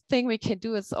 The best thing we can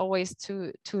do is always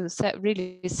to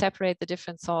really separate the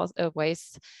different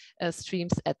waste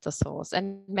streams at the source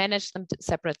and manage them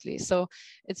separately. So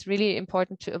it's really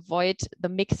important to avoid the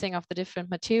mixing of the different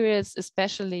materials,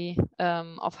 especially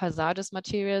of hazardous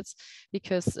materials,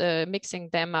 because mixing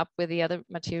them up with the other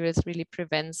materials really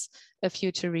prevents a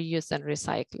future reuse and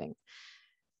recycling.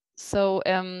 So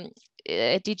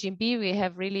at DGNB, we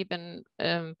have really been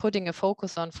putting a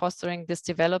focus on fostering this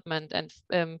development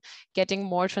and getting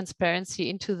more transparency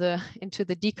into the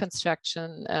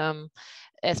deconstruction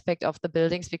aspect of the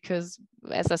buildings, because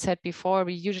as I said before,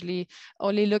 we usually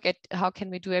only look at how can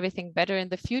we do everything better in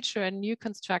the future and new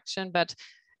construction, but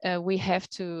we have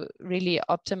to really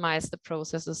optimize the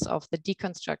processes of the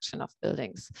deconstruction of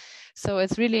buildings. So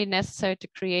it's really necessary to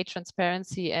create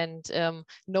transparency and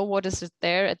know what is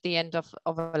there at the end of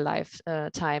a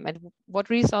lifetime and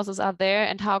what resources are there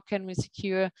and how can we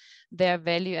secure their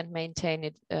value and maintain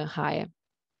it high.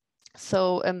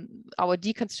 So our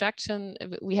deconstruction,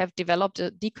 we have developed a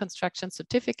deconstruction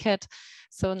certificate.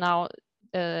 So now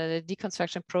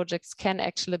deconstruction projects can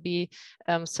actually be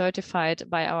certified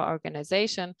by our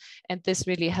organization, and this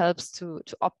really helps to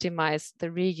optimize the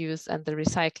reuse and the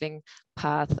recycling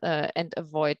path and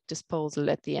avoid disposal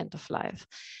at the end of life.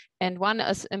 And one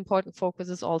important focus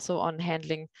is also on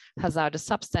handling hazardous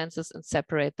substances and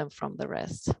separate them from the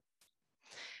rest.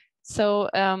 So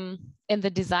in the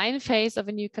design phase of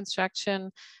a new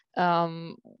construction,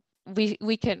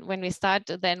 we can, when we start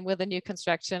then with a new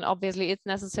construction, obviously it's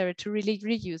necessary to really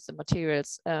reuse the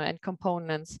materials and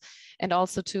components, and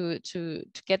also to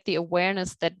get the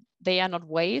awareness that they are not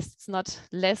waste. It's not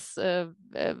less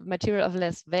material of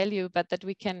less value, but that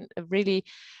we can really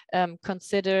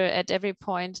consider at every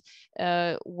point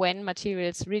when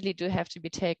materials really do have to be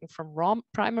taken from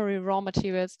primary raw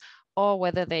materials, or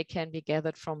whether they can be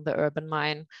gathered from the urban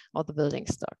mine or the building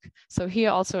stock. So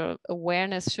here also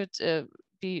awareness should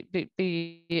be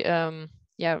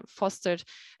fostered,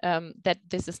 that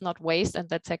this is not waste and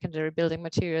that secondary building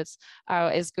materials are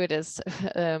as good as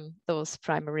those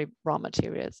primary raw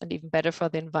materials and even better for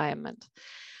the environment.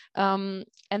 And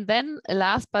then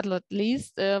last but not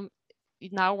least,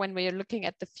 now when we are looking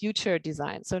at the future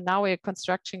design. So now we're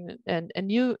constructing a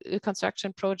new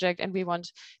construction project, and we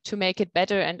want to make it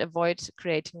better and avoid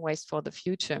creating waste for the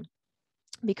future.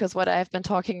 Because what I've been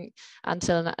talking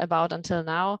about until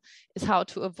now is how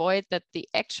to avoid that the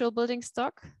actual building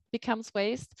stock becomes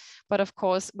waste. But of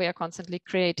course, we are constantly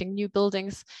creating new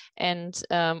buildings and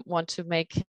want to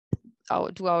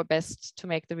do our best to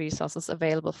make the resources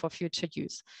available for future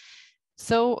use.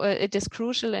 So it is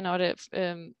crucial in order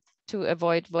to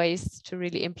avoid waste to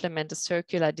really implement a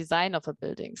circular design of a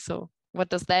building. So what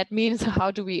does that mean? So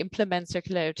how do we implement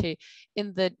circularity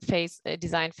in the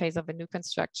design phase of a new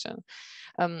construction?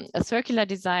 A circular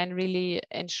design really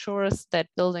ensures that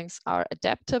buildings are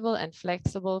adaptable and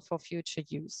flexible for future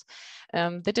use.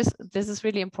 This is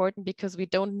really important because we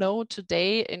don't know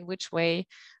today in which way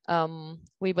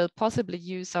we will possibly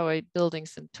use our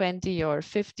buildings in 20 or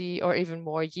 50 or even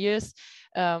more years.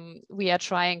 We are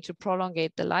trying to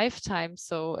prolongate the lifetime.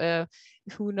 So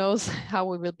who knows how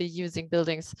we will be using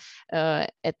buildings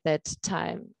at that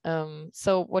time.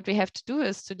 So what we have to do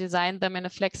is to design them in a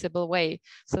flexible way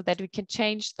so that we can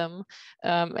change them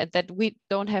and that we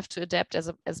don't have to adapt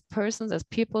as persons, as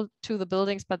people to the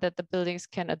buildings, but that the buildings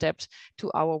can adapt to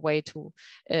our way to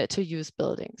use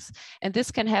buildings. And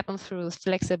this can happen through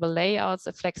flexible layouts,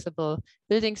 a flexible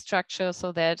building structure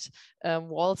so that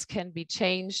walls can be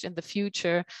changed in the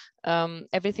future.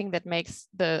 Everything that makes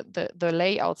the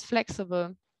layouts flexible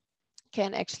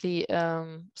can actually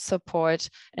support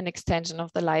an extension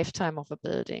of the lifetime of a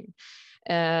building.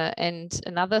 And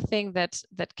another thing that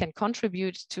can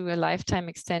contribute to a lifetime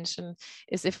extension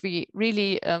is if we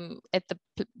really at the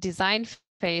design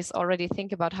phase already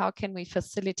think about how can we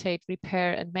facilitate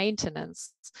repair and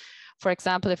maintenance. For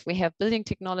example, if we have building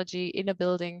technology in a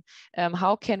building,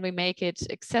 how can we make it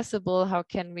accessible? How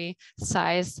can we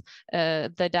size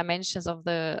the dimensions of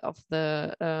the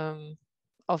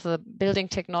building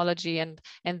technology and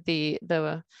the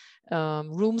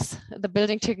rooms the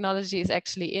building technology is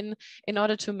actually in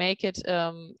order to make it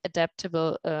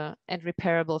adaptable and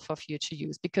repairable for future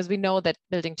use, because we know that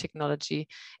building technology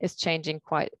is changing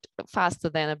quite faster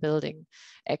than a building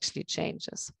actually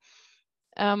changes.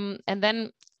 And then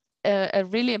a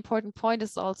really important point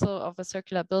is also of a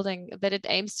circular building that it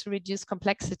aims to reduce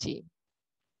complexity.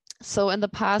 So in the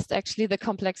past, actually, the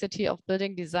complexity of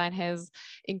building design has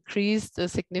increased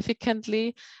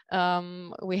significantly.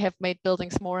 We have made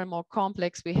buildings more and more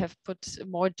complex. We have put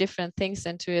more different things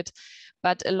into it.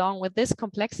 But along with this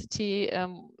complexity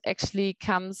actually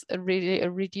comes a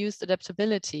reduced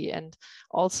adaptability and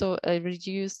also a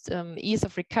reduced ease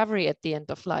of recovery at the end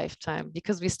of lifetime,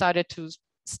 because we started to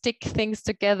stick things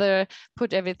together,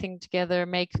 put everything together,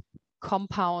 make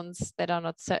compounds that are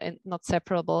not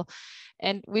separable.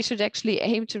 And we should actually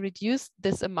aim to reduce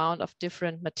this amount of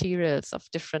different materials, of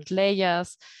different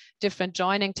layers, different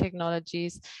joining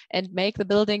technologies, and make the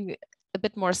building a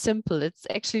bit more simple. It's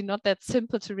actually not that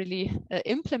simple to really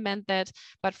implement that,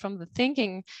 but from the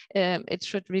thinking, it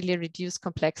should really reduce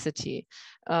complexity.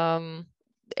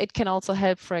 It can also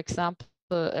help, for example,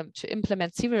 to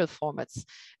implement serial formats,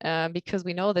 because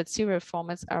we know that serial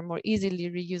formats are more easily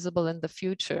reusable in the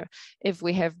future. If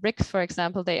we have bricks, for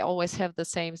example, they always have the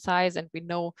same size, and we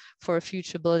know for a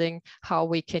future building how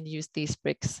we can use these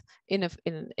bricks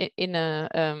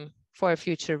for a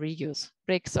future reuse.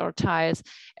 Bricks or tiles,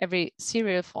 every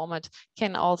serial format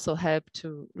can also help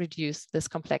to reduce this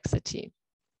complexity.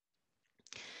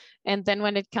 And then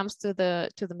when it comes to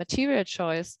the material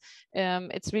choice,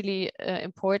 it's really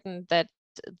important that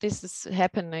this is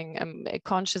happening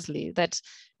consciously, that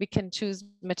we can choose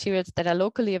materials that are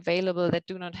locally available, that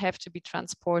do not have to be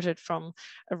transported from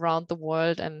around the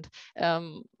world, and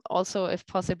also, if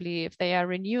possibly, if they are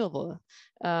renewable.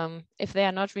 If they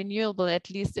are not renewable, at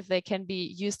least if they can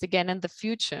be used again in the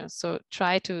future. So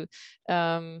try to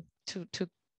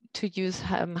use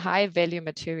high value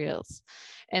materials.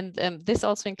 And this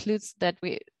also includes that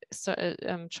we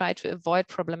try to avoid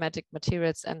problematic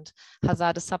materials and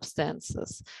hazardous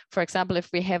substances. For example, if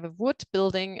we have a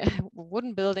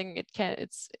wooden building,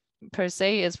 it's per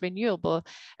se is renewable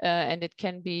and it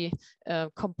can be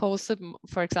composted,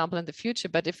 for example, in the future.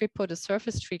 But if we put a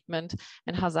surface treatment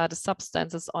and hazardous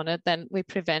substances on it, then we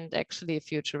prevent actually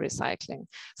future recycling.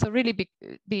 So really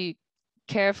be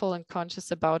careful and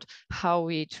conscious about how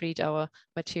we treat our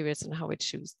materials and how we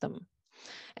choose them.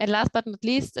 And last but not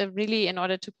least, really, in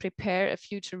order to prepare a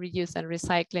future reuse and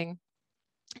recycling,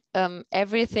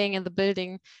 everything in the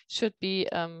building should be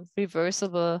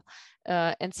reversible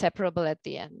and separable at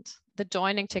the end. The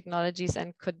joining technologies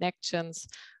and connections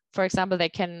For example, they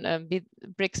can be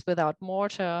bricks without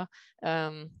mortar.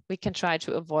 We can try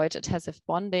to avoid adhesive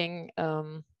bonding.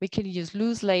 We can use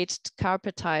loose-laid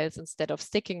carpet tiles instead of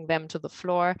sticking them to the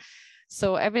floor.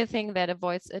 So everything that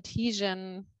avoids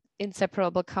adhesion,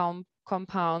 inseparable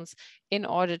compounds, in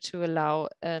order to allow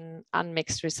an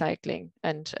unmixed recycling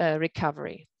and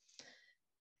recovery.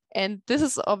 And this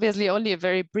is obviously only a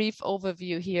very brief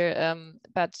overview here,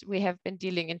 but we have been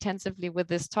dealing intensively with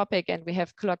this topic, and we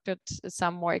have collected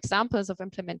some more examples of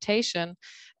implementation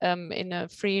in a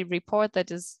free report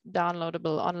that is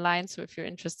downloadable online. So if you're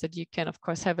interested, you can of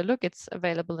course have a look. It's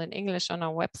available in English on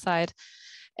our website.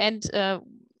 And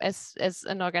as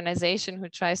an organization who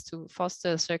tries to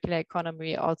foster a circular economy,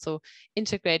 we also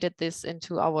integrated this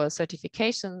into our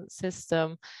certification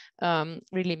system,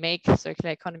 really make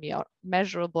circular economy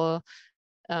measurable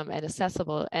and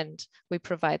accessible. And we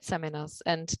provide seminars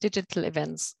and digital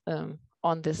events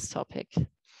on this topic.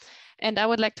 And I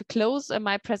would like to close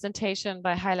my presentation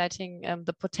by highlighting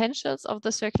the potentials of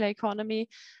the circular economy,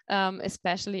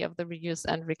 especially of the reuse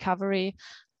and recovery.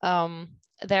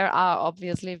 There are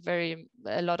obviously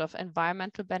a lot of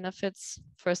environmental benefits.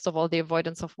 First of all, the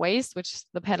avoidance of waste, which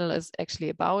the panel is actually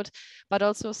about, but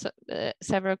also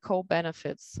several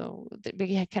co-benefits. So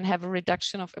we can have a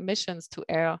reduction of emissions to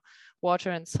air,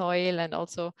 water, and soil, and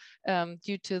also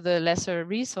due to the lesser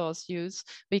resource use,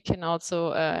 we can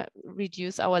also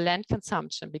reduce our land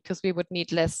consumption because we would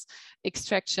need less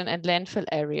extraction and landfill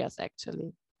areas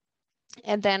actually.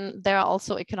 And then there are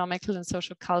also economical and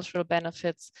social cultural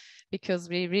benefits because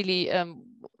we really,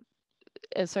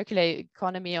 a circular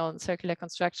economy or circular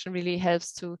construction really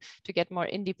helps to get more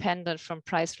independent from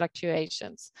price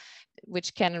fluctuations,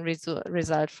 which can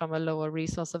result from a lower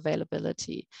resource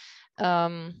availability.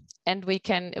 And we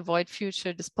can avoid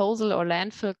future disposal or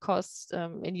landfill costs.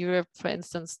 In Europe, for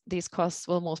instance, these costs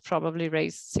will most probably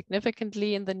rise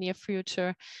significantly in the near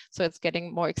future. So it's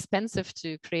getting more expensive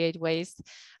to create waste.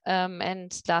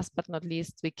 And last but not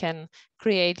least, we can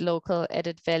create local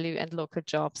added value and local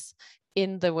jobs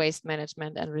in the waste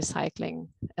management and recycling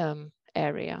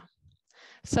area.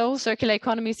 So circular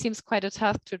economy seems quite a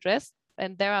task to address,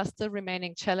 and there are still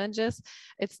remaining challenges.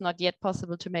 It's not yet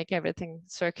possible to make everything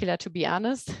circular, to be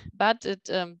honest, but it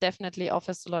definitely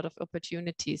offers a lot of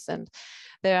opportunities, and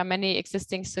there are many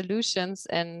existing solutions.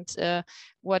 And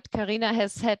what Carina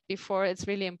has said before, it's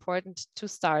really important to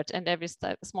start, and every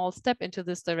small step into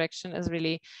this direction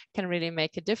can really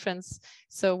make a difference.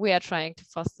 So we are trying to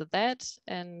foster that.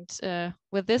 And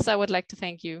with this, I would like to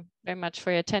thank you very much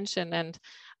for your attention, and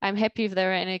I'm happy if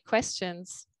there are any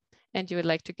questions and you would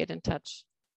like to get in touch.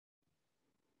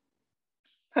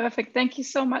 Perfect. Thank you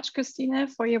so much, Kristin,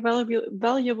 for your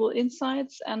valuable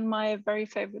insights and my very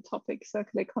favorite topic,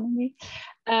 circular economy.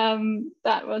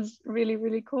 That was really,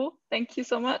 really cool. Thank you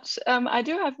so much. I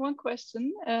do have one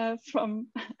question from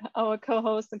our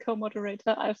co-host and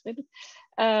co-moderator, Alfred,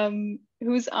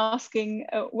 who's asking,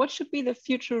 what should be the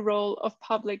future role of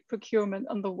public procurement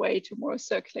on the way to more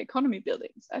circular economy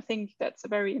buildings? I think that's a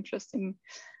very interesting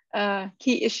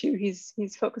key issue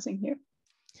he's focusing here.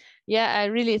 Yeah, I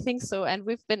really think so. And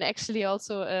we've been actually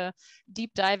also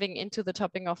deep diving into the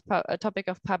topic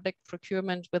of public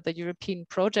procurement with the European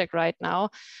project right now,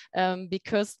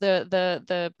 because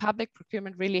the public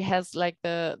procurement really has like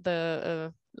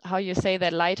the how you say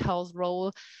that lighthouse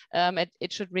role.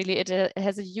 It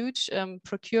has a huge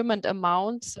procurement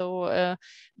amount, so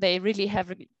they really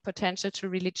have a potential to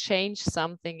really change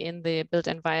something in the built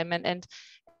environment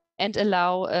and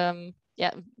allow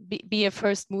be a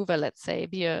first mover, let's say,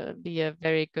 be a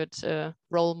very good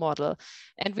role model.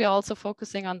 And we're also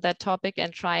focusing on that topic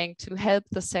and trying to help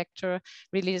the sector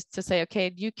really to say,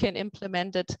 okay, you can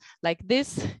implement it like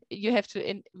this.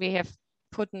 We have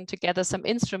put together some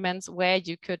instruments where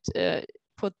you could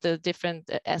put the different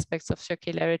aspects of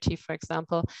circularity, for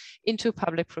example, into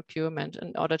public procurement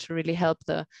in order to really help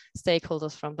the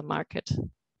stakeholders from the market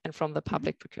and from the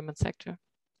public procurement sector.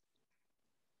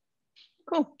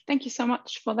 Cool. Thank you so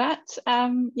much for that.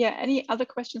 Yeah, any other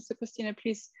questions to Kristin,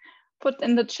 please put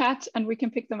in the chat and we can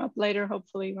pick them up later,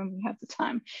 hopefully, when we have the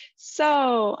time.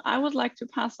 So I would like to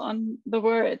pass on the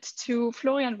word to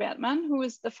Florian Werthmann, who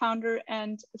is the founder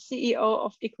and CEO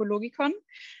of Ecologicon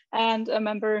and a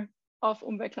member of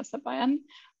Umweltcluster Bayern.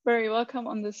 Very welcome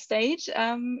on the stage.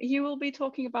 He will be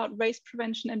talking about waste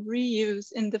prevention and reuse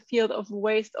in the field of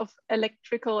waste of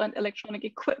electrical and electronic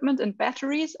equipment and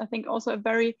batteries. I think also a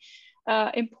very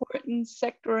important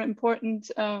sector,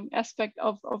 important aspect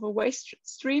of a waste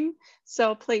stream.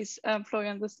 So please,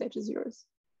 Florian, the stage is yours.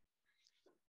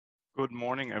 Good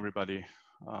morning, everybody.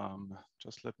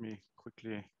 Just let me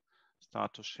quickly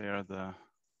start to share the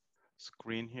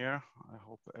screen here. I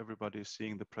hope everybody is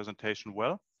seeing the presentation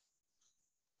well.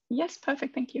 Yes,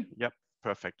 perfect. Thank you. Yep,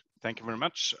 perfect. Thank you very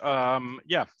much.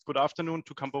 Yeah, good afternoon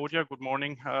to Cambodia. Good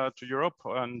morning to Europe,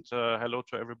 and hello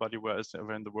to everybody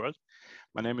wherever in the world.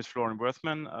 My name is Florian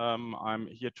Werthmann. I'm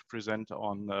here to present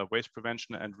on waste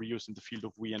prevention and reuse in the field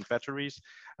of WEEE and batteries,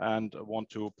 and I want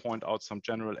to point out some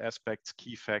general aspects,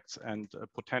 key facts, and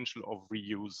potential of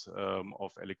reuse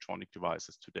of electronic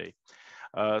devices today.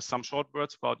 Some short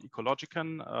words about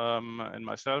Ecologicon and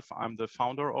myself. I'm the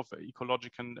founder of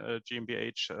Ecologicon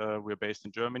GmbH. We're based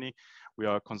in Germany. We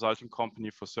are a consulting company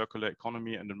for circular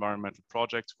economy and environmental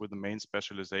projects with the main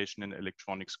specialization in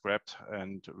electronic scrap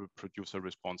and producer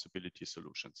responsibility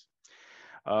solutions.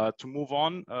 To move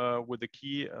on with the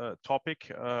key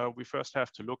topic, we first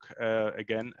have to look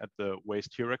again at the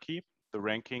waste hierarchy, the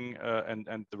ranking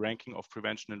and the ranking of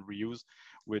prevention and reuse,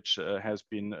 which has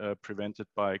been presented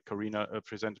by Carina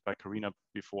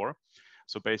before.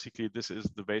 So basically, this is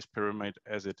the waste pyramid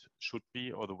as it should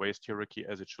be, or the waste hierarchy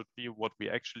as it should be. What we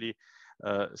actually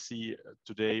see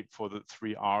today for the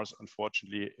 3 R's,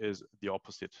 unfortunately, is the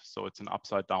opposite. So it's an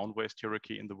upside down waste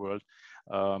hierarchy in the world.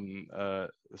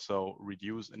 So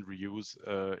reduce and reuse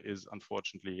is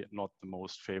unfortunately not the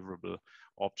most favorable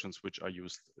options which are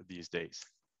used these days.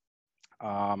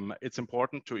 It's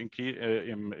important to increase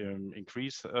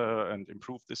and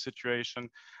improve this situation,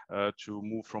 to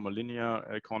move from a linear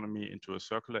economy into a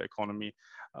circular economy.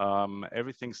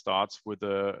 Everything starts with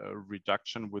a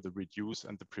reduction, with a reduce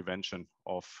and the prevention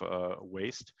of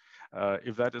waste.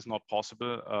 If that is not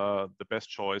possible, the best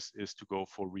choice is to go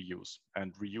for reuse.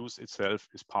 And reuse itself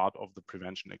is part of the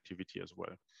prevention activity as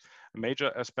well. A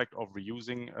major aspect of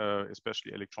reusing,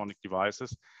 especially electronic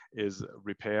devices, is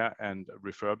repair and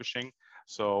refurbishing.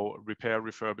 So repair,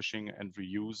 refurbishing, and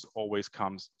reuse always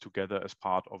comes together as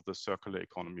part of the circular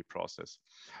economy process.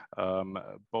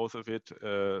 Both of it,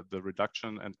 the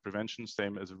reduction and prevention,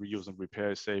 same as reuse and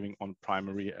repair, is saving on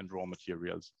primary and raw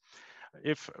materials.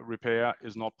 If repair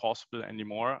is not possible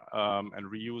anymore and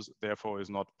reuse therefore is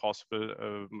not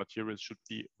possible, materials should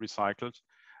be recycled.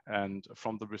 And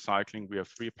from the recycling, we have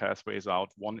 3 pathways out.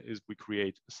 One is we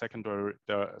create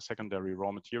secondary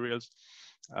raw materials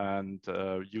and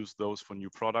use those for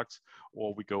new products,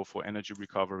 or we go for energy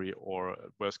recovery, or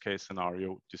worst case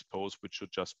scenario, dispose, which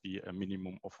should just be a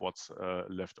minimum of what's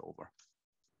left over.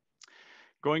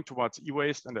 Going towards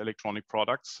e-waste and electronic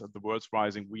products, the world's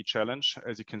rising WEEE challenge,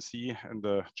 as you can see in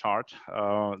the chart,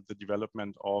 the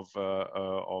development of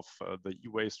the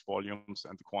e-waste volumes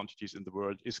and the quantities in the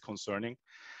world is concerning.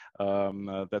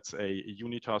 That's a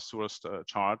UNITAR sourced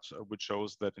chart, which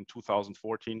shows that in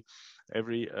 2014,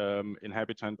 every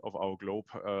inhabitant of our globe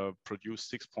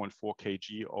produced 6.4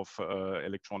 kg of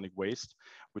electronic waste,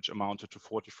 which amounted to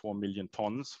 44 million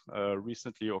tons.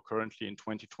 Recently or currently in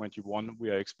 2021, we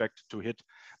are expected to hit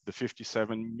the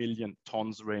 57 million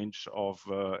tons range of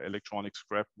electronic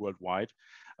scrap worldwide,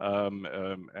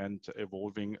 and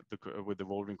with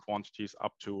evolving quantities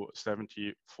up to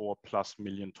 74 plus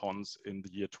million tons in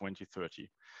the year 2030.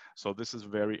 So this is a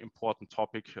very important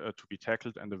topic to be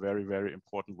tackled, and a very, very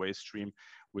important waste stream,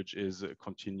 which is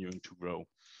continuing to grow.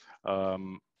 Wait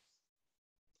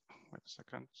a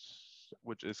second.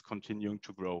 Which is continuing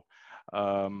to grow.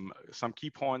 Some key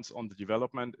points on the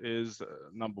development is,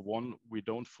 number one, we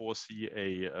don't foresee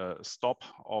a stop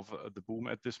of the boom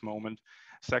at this moment.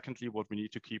 Secondly, what we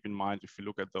need to keep in mind, if you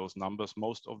look at those numbers,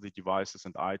 most of the devices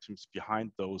and items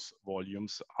behind those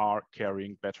volumes are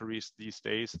carrying batteries these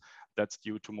days. That's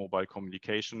due to mobile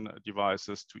communication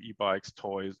devices, to e-bikes,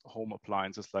 toys, home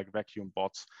appliances like vacuum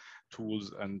bots,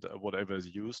 tools, and whatever is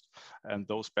used. And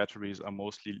those batteries are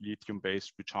mostly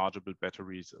lithium-based rechargeable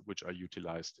batteries, which are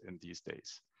utilized in these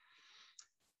days.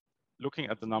 Looking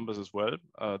at the numbers as well,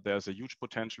 there's a huge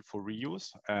potential for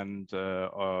reuse and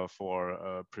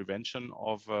for prevention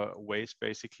of waste,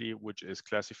 basically, which is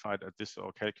classified at this,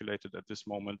 or calculated at this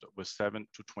moment, with 7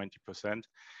 to 20%,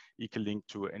 equaling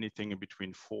to anything in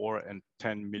between 4 and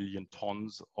 10 million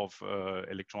tons of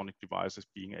electronic devices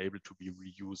being able to be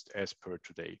reused as per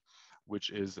today, which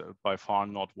is by far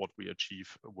not what we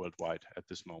achieve worldwide at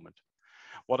this moment.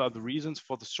 What are the reasons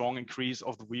for the strong increase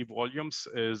of the WEEE volumes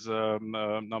is,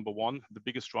 number one, the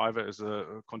biggest driver is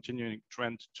a continuing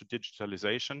trend to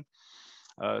digitalization.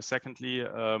 Secondly,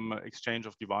 exchange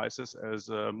of devices, as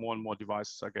more and more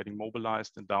devices are getting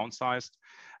mobilized and downsized.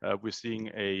 We're seeing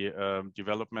a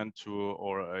development to,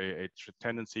 or a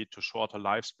tendency to shorter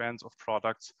lifespans of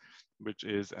products. which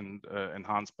is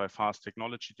enhanced by fast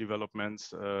technology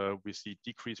developments. We see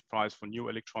decreased price for new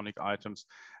electronic items,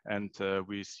 and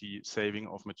we see saving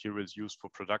of materials used for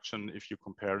production. If you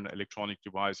compare an electronic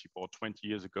device you bought 20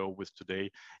 years ago with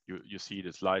today, you see it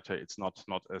is lighter. It's not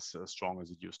as strong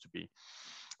as it used to be.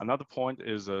 Another point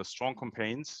is strong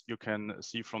campaigns you can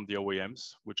see from the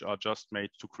OEMs, which are just made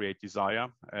to create desire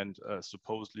and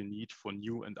supposedly need for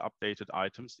new and updated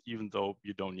items, even though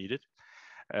you don't need it.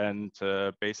 And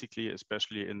basically,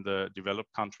 especially in the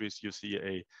developed countries, you see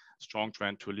a strong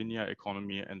trend to a linear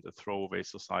economy and a throwaway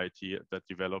society that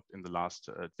developed in the last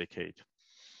decade.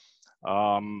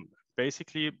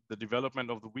 Basically, the development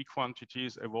of the WEEE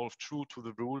quantities evolved true to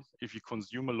the rule: if you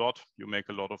consume a lot, you make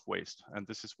a lot of waste. And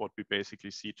this is what we basically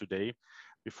see today.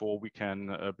 Before we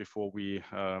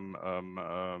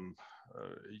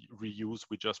reuse,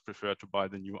 we just prefer to buy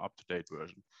the new up-to-date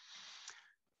version.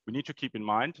 We need to keep in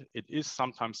mind, it is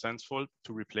sometimes sensible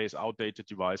to replace outdated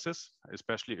devices,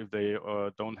 especially if they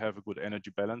don't have a good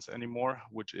energy balance anymore,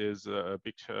 which is a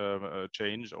big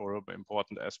change or an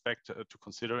important aspect to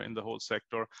consider in the whole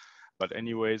sector. But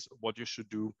anyways, what you should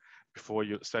do before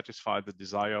you satisfy the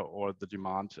desire or the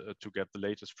demand to get the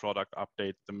latest product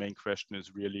update, the main question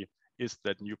is really, is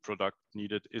that new product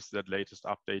needed? Is that latest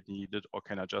update needed? Or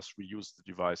can I just reuse the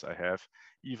device I have?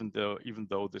 Even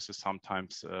though this is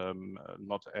sometimes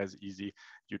not as easy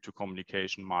due to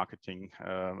communication, marketing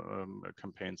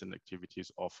campaigns and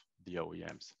activities of the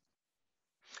OEMs.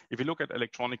 If you look at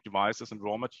electronic devices and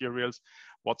raw materials,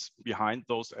 what's behind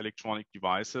those electronic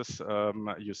devices,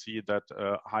 you see that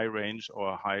a high range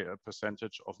or a high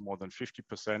percentage of more than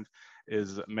 50%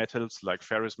 is metals like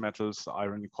ferrous metals,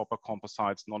 iron and copper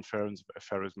composites,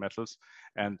 non-ferrous metals,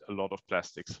 and a lot of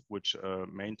plastics, which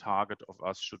main target of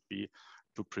us should be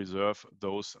to preserve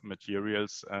those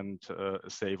materials and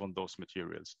save on those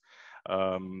materials.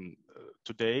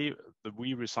 Today, the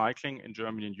WEEE recycling in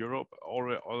Germany and Europe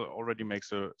already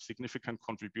makes a significant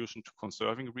contribution to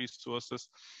conserving resources,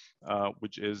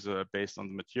 which is based on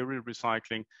the material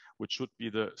recycling, which should be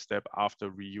the step after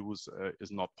reuse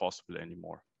is not possible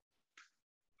anymore.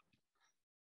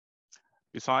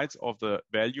 Besides of the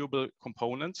valuable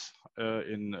components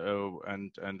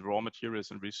and raw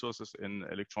materials and resources in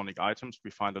electronic items,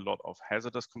 we find a lot of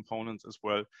hazardous components as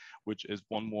well, which is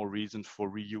one more reason for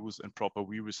reuse and proper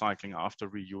recycling after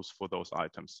reuse for those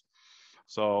items.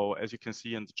 So as you can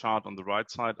see in the chart on the right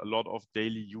side, a lot of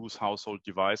daily use household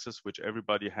devices, which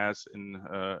everybody has in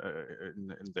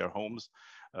their homes,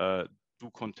 do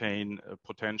contain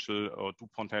potential or do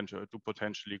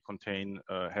potentially contain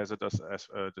hazardous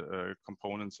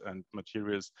components and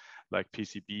materials like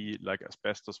PCB, like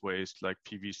asbestos waste, like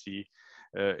PVC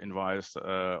in vials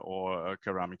or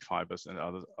ceramic fibers and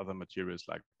other materials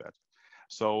like that.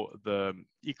 So the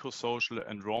eco-social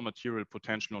and raw material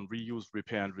potential on reuse,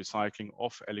 repair and recycling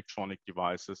of electronic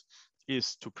devices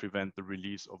is to prevent the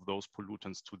release of those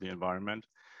pollutants to the environment,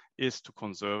 is the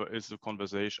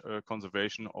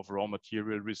conservation of raw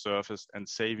material reserves and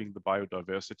saving the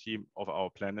biodiversity of our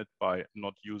planet by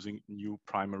not using new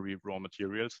primary raw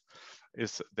materials,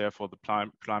 is therefore the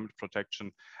climate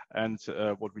protection. And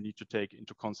what we need to take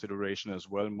into consideration as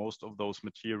well, most of those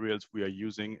materials we are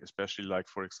using, especially like,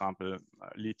 for example,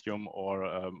 lithium or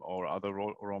other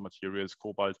raw materials,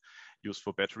 cobalt used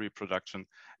for battery production,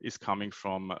 is coming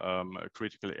from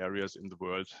critical areas in the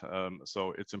world.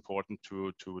 So it's important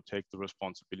to take the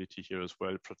responsibility here as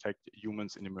well, protect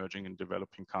humans in emerging and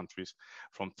developing countries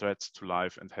from threats to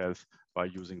life and health by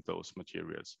using those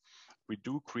materials. We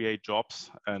do create jobs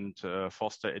and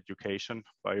foster education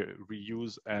by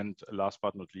reuse, and last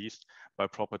but not least, by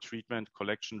proper treatment,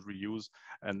 collection, reuse,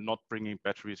 and not bringing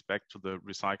batteries back to the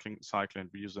recycling cycle and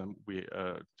reuse them. We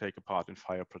take a part in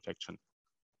fire protection.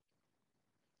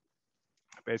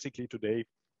 Basically today,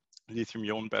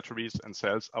 lithium-ion batteries and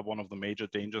cells are one of the major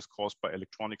dangers caused by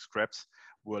electronic scraps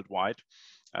worldwide.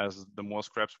 As the more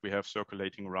scraps we have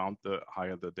circulating around, the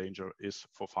higher the danger is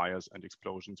for fires and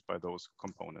explosions by those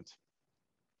components.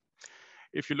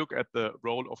 If you look at the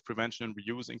role of prevention and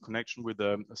reuse in connection with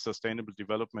the Sustainable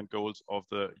Development Goals of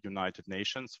the United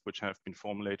Nations, which have been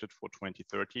formulated for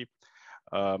 2030,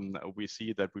 we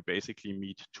see that we basically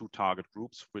meet two target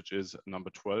groups, which is number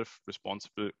 12,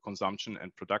 responsible consumption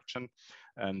and production,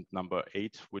 and number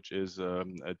 8, which is a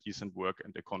decent work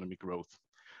and economic growth.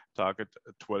 Target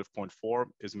 12.4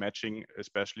 is matching,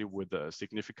 especially with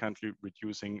significantly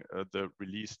reducing the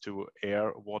release to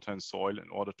air, water, and soil in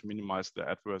order to minimize the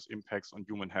adverse impacts on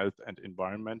human health and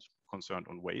environment concerned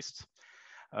on waste.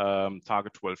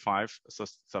 Target 12.5,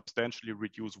 substantially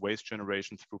reduce waste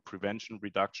generation through prevention,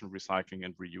 reduction, recycling,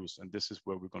 and reuse. And this is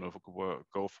where we're going to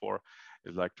go for,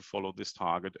 is like to follow this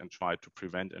target and try to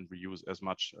prevent and reuse as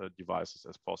much devices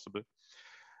as possible.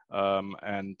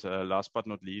 Last but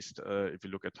not least, if you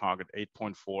look at target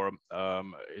 8.4,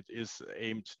 it is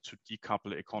aimed to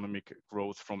decouple economic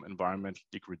growth from environmental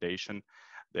degradation.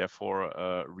 Therefore,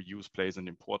 reuse plays an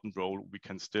important role. We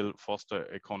can still foster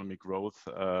economic growth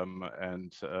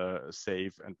and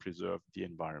save and preserve the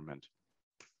environment.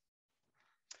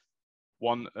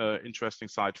 One interesting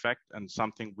side fact, and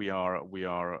something we are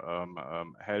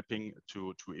helping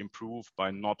to improve by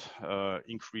not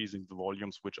increasing the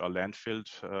volumes which are landfilled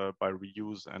by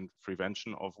reuse and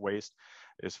prevention of waste,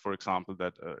 is, for example,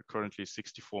 that currently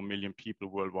 64 million people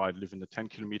worldwide live in a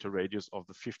 10-kilometer radius of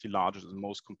the 50 largest and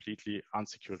most completely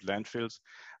unsecured landfills.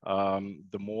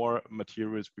 The more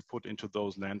materials we put into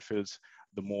those landfills,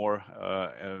 the more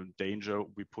danger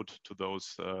we put to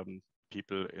those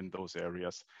people in those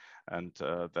areas. And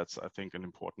that's, I think, an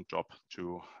important job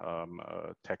to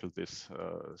tackle this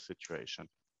situation.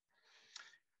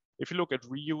 If you look at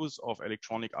reuse of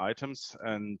electronic items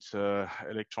and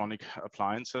electronic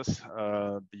appliances,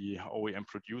 the OEM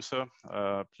producer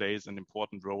plays an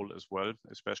important role as well,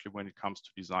 especially when it comes to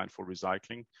design for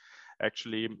recycling.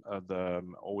 Actually, the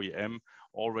OEM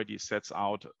already sets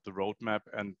out the roadmap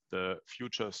and the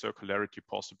future circularity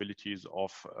possibilities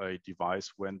of a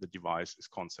device when the device is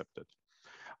concepted.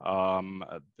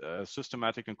 A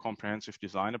systematic and comprehensive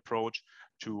design approach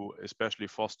to especially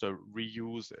foster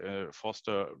reuse,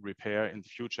 foster repair in the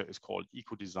future is called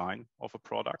eco-design of a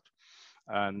product.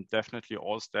 And definitely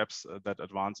all steps that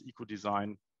advance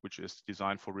eco-design, which is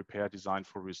design for repair, design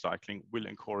for recycling, will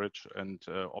encourage and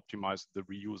optimize the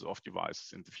reuse of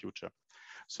devices in the future.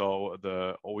 So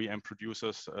the OEM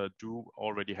producers do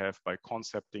already have, by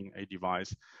concepting a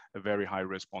device, a very high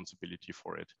responsibility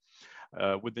for it.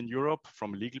 Within Europe,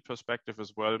 from a legal perspective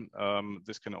as well,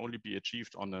 this can only be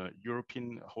achieved on a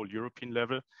whole European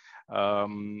level.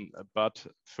 But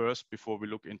first, before we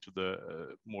look into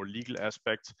the more legal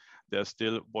aspects, there are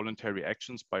still voluntary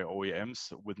actions by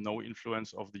OEMs with no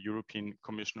influence of the European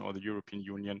Commission or the European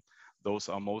Union. Those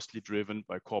are mostly driven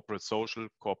by corporate social,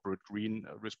 corporate green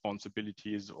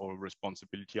responsibilities or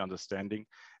responsibility understanding,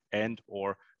 and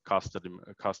or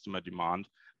customer demand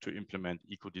to implement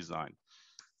eco-design.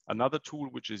 Another tool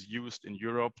which is used in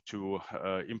Europe to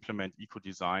implement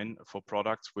eco-design for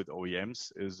products with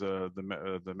OEMs is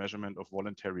the measurement of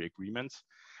voluntary agreements,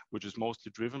 which is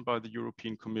mostly driven by the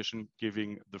European Commission,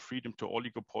 giving the freedom to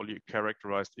oligopoly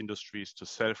characterized industries to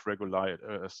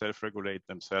self-regulate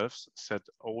themselves, set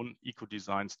own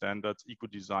eco-design standards,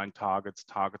 eco-design targets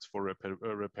for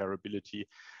repairability,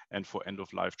 and for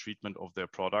end-of-life treatment of their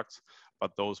products.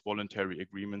 But those voluntary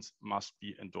agreements must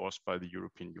be endorsed by the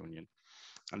European Union.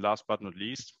 And last but not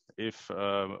least, if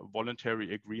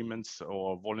voluntary agreements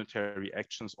or voluntary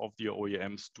actions of the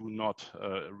OEMs do not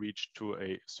reach to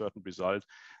a certain result,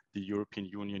 the European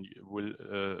Union will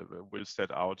set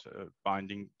out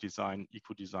binding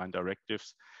eco-design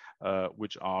directives,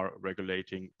 which are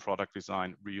regulating product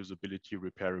design, reusability,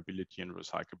 repairability, and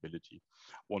recyclability.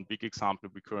 One big example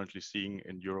we're currently seeing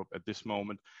in Europe at this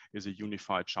moment is a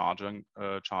unified charging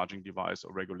device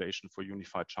or regulation for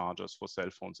unified chargers for cell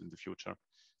phones in the future.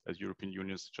 As European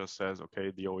Union just says, okay,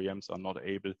 the OEMs are not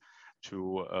able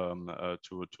to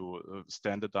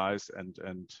standardize and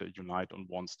unite on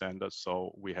one standard,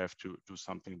 so we have to do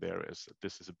something there. As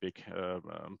this is a big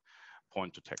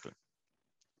point to tackle.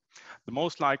 The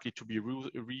most likely to be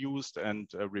reused and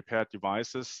repaired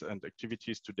devices and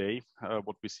activities today,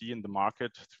 what we see in the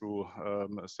market through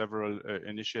several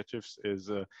initiatives is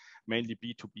mainly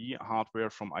B2B hardware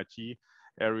from IT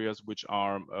areas which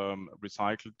are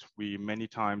recycled. We many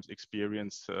times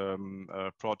experience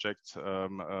projects,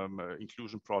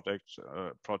 inclusion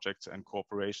projects and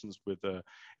cooperations with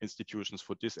institutions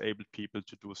for disabled people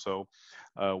to do so.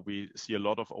 We see a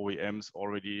lot of OEMs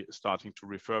already starting to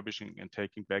refurbishing and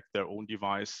taking back their own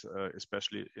device,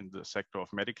 especially in the sector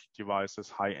of medical devices,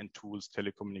 high-end tools,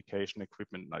 telecommunication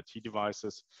equipment, and IT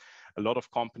devices. A lot of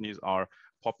companies are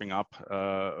popping up,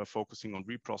 focusing on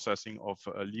reprocessing of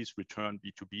lease return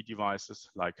B2B devices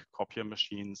like copier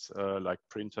machines, like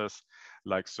printers,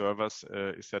 like servers,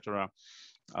 etc.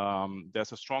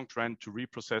 There's a strong trend to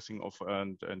reprocessing of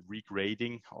and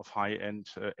regrading of high-end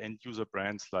end user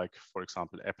brands like, for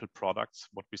example, Apple products.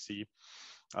 What we see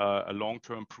a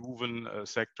long-term proven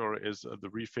sector is the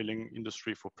refilling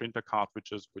industry for printer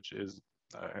cartridges, which is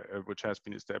which has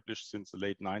been established since the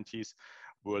late 90s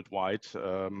worldwide,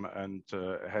 and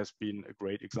has been a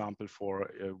great example for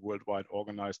worldwide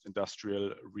organized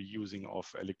industrial reusing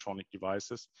of electronic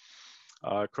devices.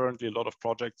 Currently, a lot of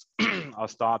projects are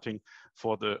starting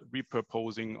for the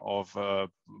repurposing of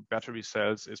battery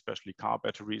cells, especially car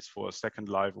batteries, for a second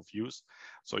life of use.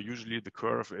 So usually the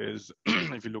curve is,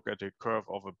 if you look at the curve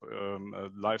of a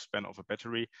lifespan of a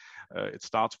battery, it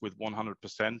starts with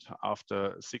 100%.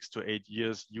 After 6 to 8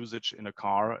 years usage in a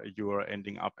car, you are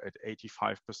ending up at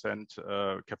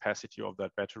 85% capacity of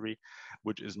that battery,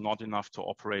 which is not enough to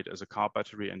operate as a car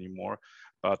battery anymore.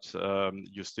 But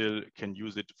you still can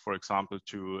use it, for example,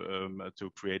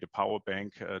 to create a power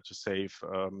bank to save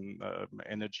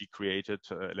energy created,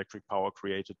 electric power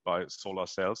created by solar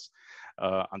cells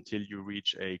until you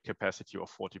reach a capacity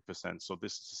of 40%. So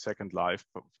this is a second life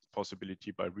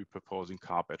possibility by repurposing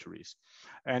car batteries.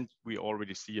 And we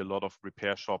already see a lot of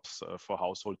repair shops for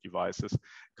household devices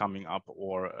coming up,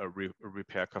 or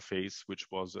repair cafes, which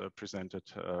was presented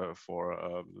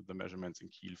for the measurements in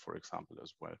Kiel, for example,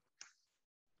 as well.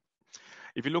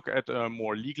 If you look at a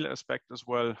more legal aspect as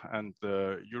well, and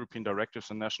the European directives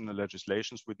and national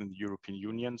legislations within the European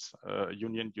Union,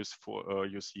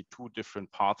 you see two different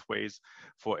pathways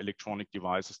for electronic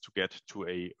devices to get to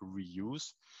a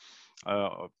reuse.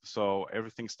 So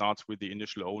everything starts with the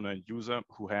initial owner and user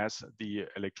who has the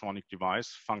electronic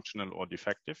device, functional or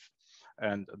defective,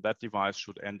 and that device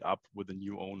should end up with the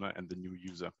new owner and the new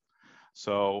user.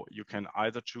 So you can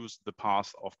either choose the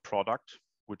path of product,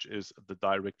 which is the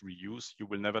direct reuse. You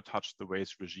will never touch the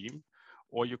waste regime,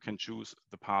 or you can choose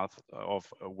the path of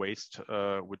a waste,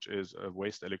 which is a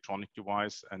waste electronic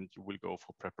device, and you will go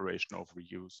for preparation of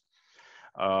reuse.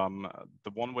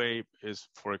 The one way is,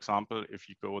 for example, if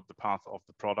you go the path of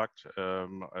the product,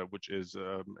 which is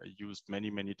used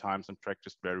many times and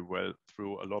practiced very well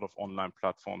through a lot of online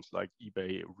platforms like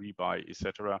eBay, Rebuy,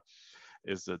 etc.,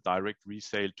 is a direct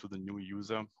resale to the new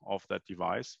user of that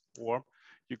device. Or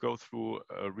you go through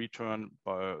a return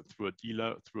through a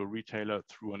dealer, through a retailer,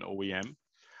 through an OEM.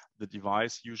 The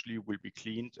device usually will be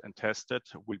cleaned and tested,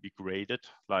 will be graded,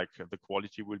 like the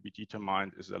quality will be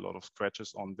determined, is a lot of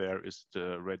scratches on there, is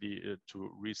ready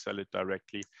to resell it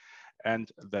directly,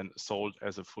 and then sold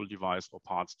as a full device or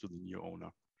parts to the new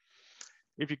owner.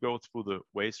 If you go through the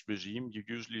waste regime, you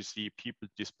usually see people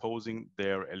disposing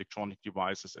their electronic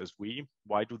devices as WEEE.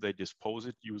 Why do they dispose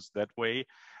it, use that way?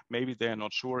 Maybe they're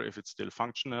not sure if it's still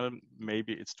functional.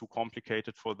 Maybe it's too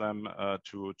complicated for them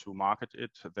to market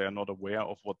it. They're not aware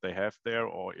of what they have there,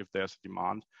 or if there's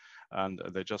demand, and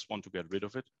they just want to get rid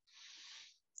of it.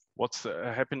 What's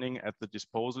happening at the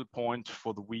disposal point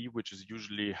for the WEEE, which is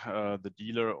usually the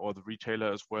dealer or the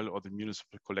retailer as well, or the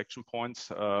municipal collection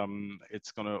points,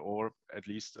 it's gonna, or at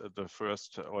least the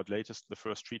first, or at latest, the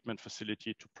first treatment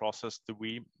facility to process the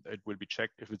WEEE, it will be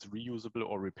checked if it's reusable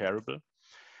or repairable.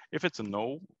 If it's a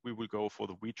no, we will go for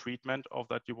the WEEE treatment of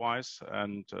that device,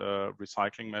 and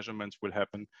recycling measurements will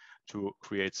happen to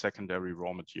create secondary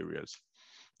raw materials.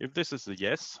 If this is a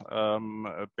yes,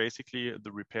 basically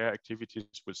the repair activities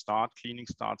will start, cleaning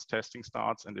starts, testing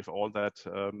starts, and if all that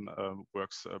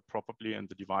works properly and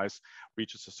the device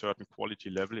reaches a certain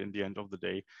quality level, in the end of the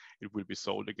day, it will be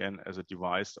sold again as a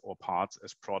device or parts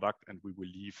as product, and we will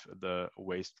leave the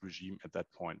waste regime at that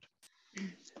point.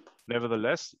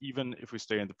 Nevertheless, even if we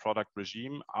stay in the product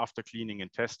regime, after cleaning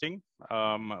and testing,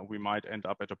 we might end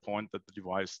up at a point that the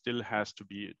device still has to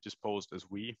be disposed as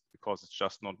WEEE because it's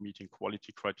just not meeting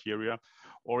quality criteria,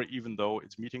 or even though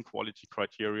it's meeting quality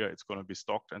criteria, it's going to be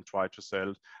stocked and tried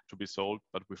to be sold,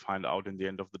 but we find out in the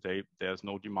end of the day, there's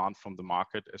no demand from the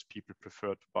market as people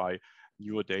prefer to buy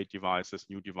newer date devices,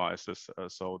 new devices,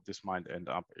 so this might end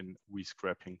up in WEEE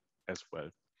scrapping as well.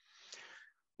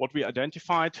 What we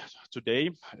identified today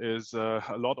is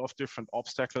a lot of different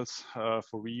obstacles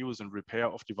for reuse and repair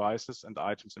of devices and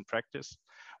items in practice,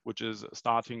 which is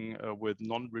starting with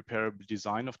non-repairable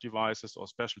design of devices or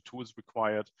special tools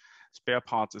required. Spare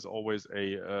parts is always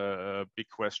a big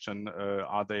question.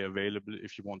 Are they available?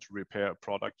 If you want to repair a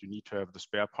product, you need to have the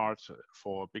spare parts.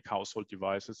 For big household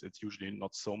devices, it's usually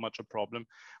not so much a problem,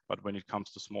 but when it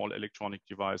comes to small electronic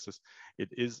devices, it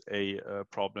is a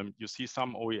problem. You see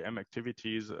some OEM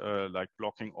activities like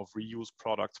blocking of reuse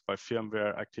products by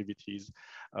firmware activities.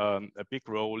 A big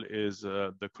role is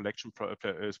the collection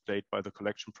is played by the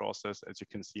collection process, as you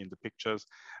can see in the pictures.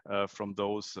 From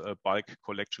those bulk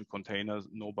collection containers,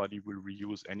 nobody will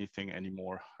reuse anything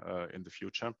anymore in the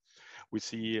future. We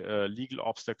see legal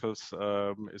obstacles,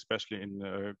 especially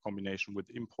in combination with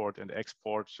import and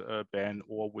export ban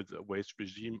or with waste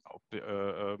regime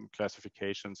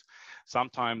classifications.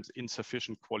 Sometimes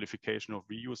insufficient qualification of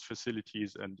reuse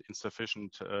facilities and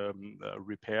insufficient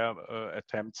repair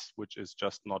attempts, which is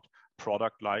just not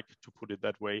product-like, to put it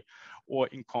that way, or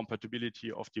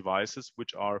incompatibility of devices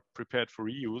which are prepared for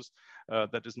reuse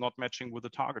that is not matching with the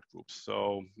target groups.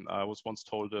 So I was once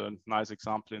told a nice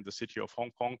example in the city of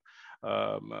Hong Kong,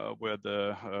 where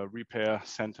the repair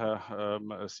center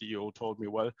CEO told me,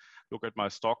 well, look at my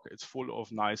stock, it's full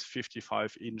of nice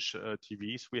 55-inch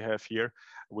TVs we have here,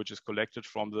 which is collected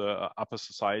from the upper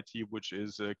society, which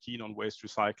is keen on waste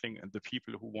recycling, and the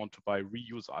people who want to buy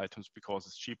reuse items because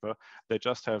it's cheaper, they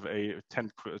just have a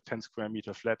 10 square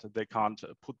meter flat. They can't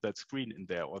put that screen in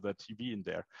there or that TV in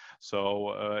there.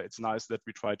 So it's nice that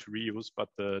we try to reuse, but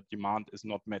the demand is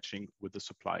not matching with the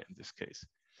supply in this case.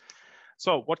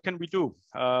 So what can we do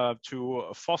to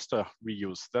foster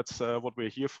reuse? That's what we're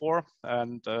here for,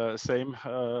 and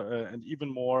and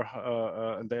even more.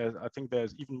 And I think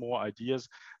there's even more ideas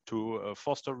to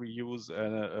foster reuse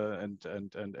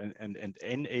and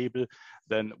enable.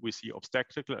 Then we see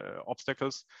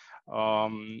obstacles.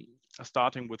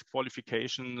 Starting with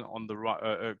qualification on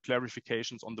the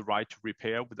clarifications on the right to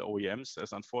repair with OEMs,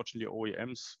 as unfortunately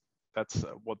OEMs, that's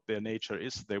what their nature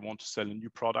is. They want to sell a new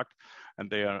product and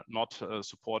they are not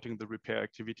supporting the repair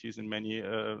activities in many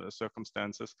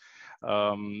circumstances.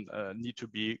 Need to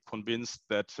be convinced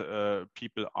that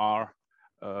people are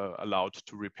allowed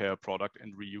to repair a product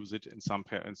and reuse it in some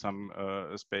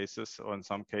spaces or in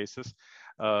some cases.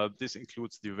 This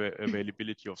includes the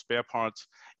availability of spare parts.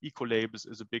 Eco-labels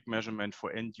is a big measurement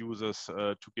for end users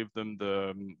to give them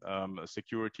the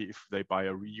security if they buy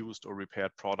a reused or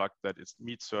repaired product that it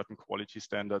meets certain quality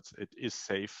standards, it is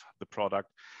safe, the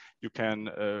product. You can,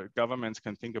 governments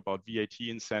can think about VAT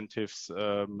incentives.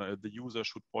 The user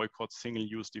should boycott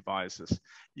single-use devices.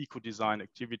 Eco-design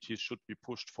activities should be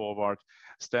pushed forward.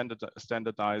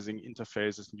 Standardizing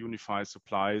interfaces, unified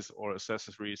supplies or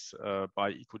accessories by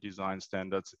eco-design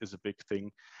standards is a big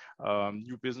thing.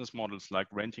 New business models like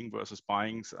renting versus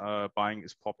buying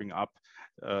is popping up.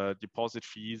 Deposit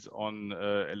fees on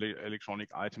electronic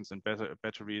items and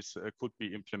batteries could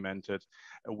be implemented.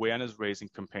 Awareness raising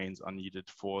campaigns are needed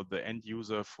for the end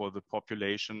user, for the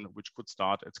population, which could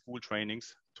start at school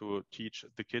trainings to teach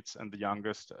the kids and the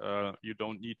youngest. You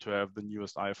don't need to have the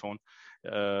newest iPhone.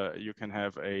 You can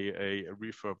have a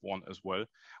refurb one as well,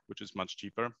 which is much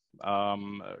cheaper.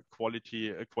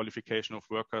 Qualification of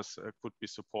workers could be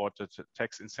supported,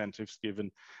 tax incentives given,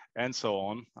 and so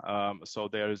on. So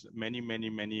there is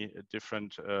many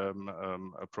different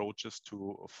approaches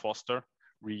to foster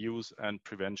reuse and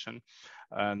prevention,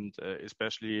 and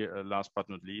especially last but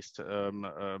not least,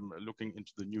 looking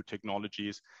into the new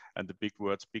technologies and the big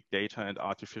words, big data and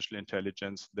artificial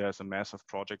intelligence. There's a massive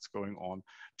projects going on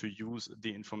to use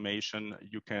the information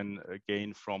you can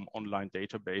gain from online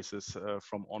databases,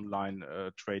 from online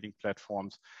trading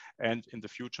platforms, and in the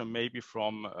future maybe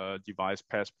from device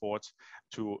passports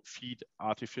to feed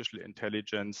artificial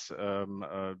intelligence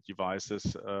devices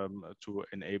to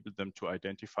enable them to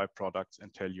identify products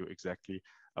and tell you exactly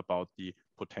about the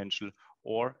potential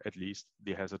or at least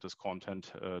the hazardous content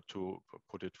to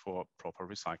put it for proper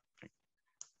recycling.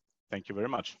 Thank you very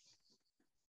much.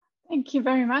 Thank you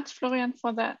very much, Florian,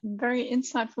 for that very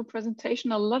insightful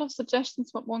presentation. A lot of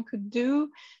suggestions what one could do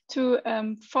to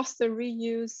foster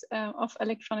reuse of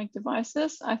electronic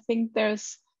devices. I think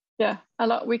there's a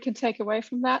lot we can take away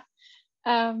from that.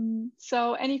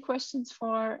 So any questions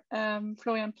for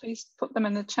Florian, please put them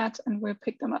in the chat and we'll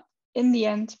pick them up in the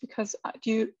end, because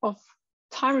due of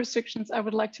time restrictions, I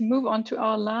would like to move on to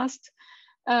our last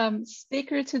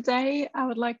speaker today. I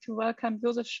would like to welcome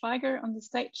Josef Schweiger on the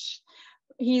stage.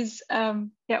 He's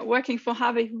working for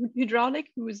HAWE Hydraulik,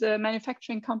 who is a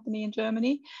manufacturing company in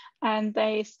Germany, and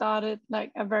they started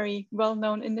like a very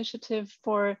well-known initiative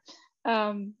for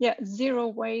zero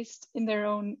waste in their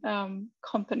own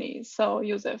company. So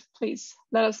Josef, please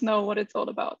let us know what it's all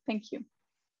about. Thank you.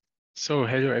 So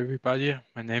hello everybody,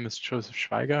 my name is Josef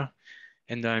Schweiger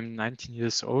and I'm 19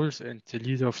 years old and the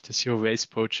leader of the Zero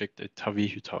Waste project at HAWE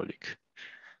Hydraulik.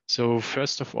 So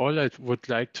first of all, I would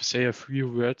like to say a few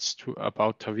words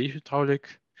about HAWE Hydraulik.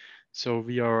 So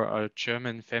we are a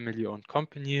German family-owned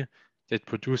company that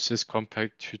produces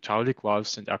compact hydraulic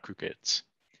valves and aggregates.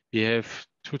 We have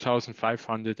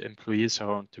 2,500 employees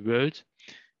around the world,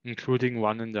 including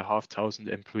 1,500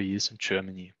 employees in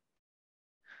Germany.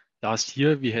 Last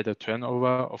year, we had a turnover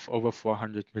of over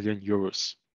 400 million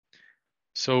euros.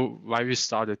 So why we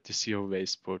started the Zero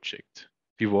Waste project?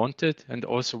 We wanted and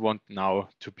also want now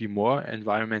to be more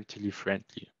environmentally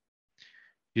friendly.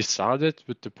 We started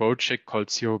with the project called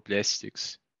Zero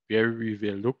Plastics, where we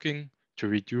were looking to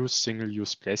reduce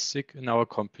single-use plastic in our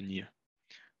company.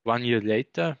 1 year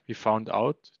later, we found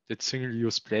out that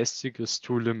single-use plastic is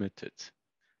too limited.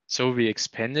 So we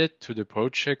expanded to the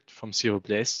project from Zero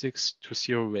Plastics to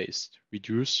Zero Waste,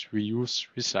 reduce, reuse,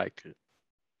 recycle.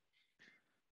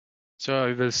 So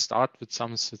I will start with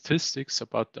some statistics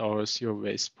about our Zero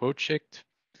Waste project.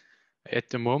 At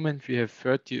the moment, we have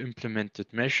 30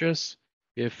 implemented measures.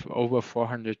 We have over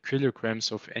 400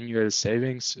 kilograms of annual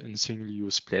savings in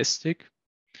single-use plastic.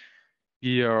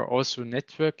 We are also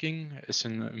networking as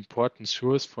an important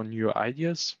source for new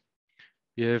ideas.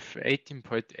 We have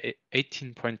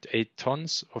 18.8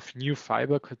 tons of new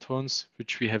fiber cartons,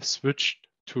 which we have switched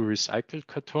to recycled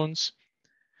cartons.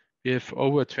 We have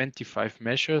over 25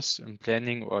 measures in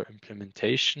planning or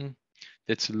implementation.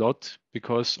 That's a lot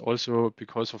because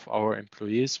of our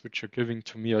employees, which are giving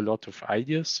to me a lot of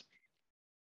ideas.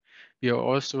 We are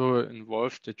also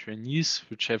involved the trainees,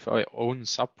 which have our own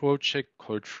sub-project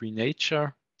called Free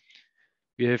Nature.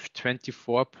 We have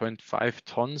 24.5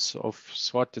 tons of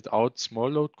sorted out small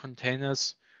load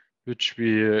containers, which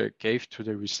we gave to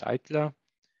the recycler.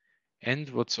 And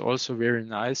what's also very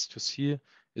nice to see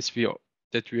is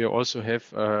that we also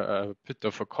have a bit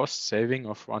of a cost saving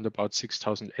of around about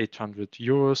 6,800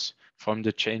 euros from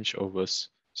the changeovers.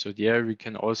 So there we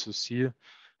can also see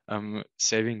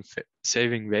saving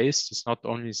waste. It's not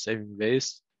only saving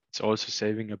waste, it's also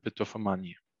saving a bit of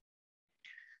money.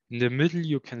 In the middle,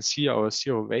 you can see our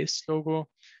Zero Waste logo,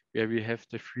 where we have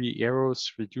the 3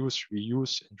 arrows: reduce,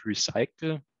 reuse, and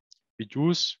recycle.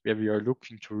 Reduce, where we are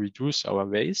looking to reduce our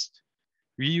waste.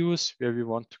 Reuse, where we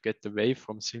want to get away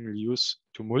from single use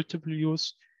to multiple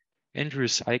use. And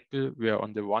recycle, where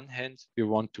on the one hand, we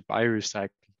want to buy recycled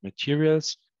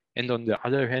materials, and on the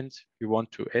other hand, we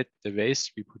want to add the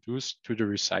waste we produce to the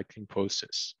recycling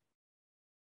process.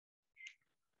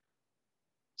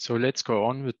 So let's go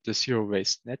on with the Zero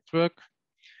Waste Network.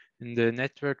 In the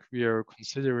network, we are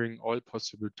considering all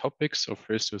possible topics of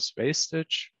resource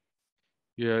wastage.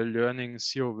 We are learning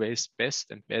zero waste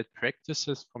best and bad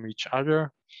practices from each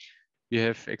other. We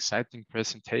have exciting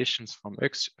presentations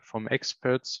from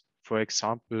experts, for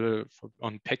example,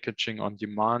 on packaging on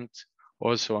demand,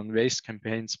 also on waste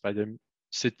campaigns by the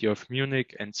city of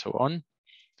Munich, and so on.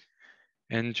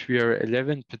 And we are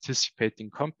 11 participating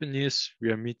companies.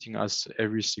 We are meeting us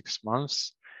every 6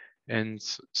 months. And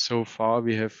so far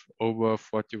we have over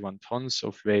 41 tons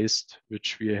of waste,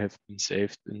 which we have been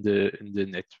saved in the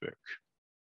network.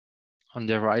 On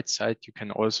the right side, you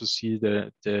can also see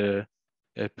the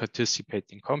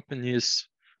participating companies.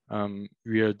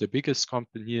 We are the biggest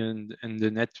company in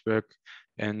the network,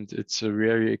 and it's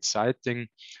very exciting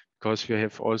because we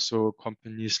have also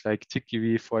companies like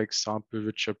TikiWe, for example,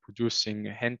 which are producing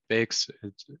handbags,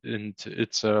 and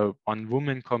it's a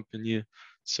one-woman company.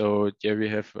 So there we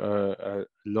have a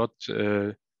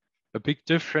big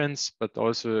difference, but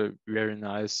also very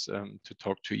nice to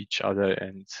talk to each other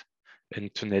and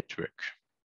to network.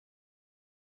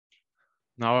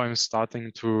 Now I'm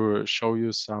starting to show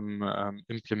you some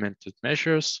implemented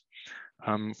measures.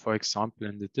 For example,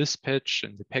 in the dispatch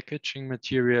and the packaging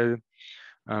material,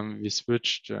 we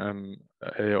switched,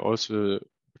 I also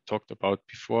talked about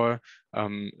before,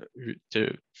 from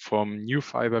new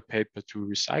fiber paper to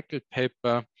recycled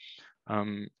paper.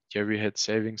 There we had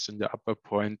savings in the upper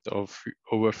point of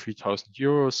over 3,000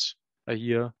 euros a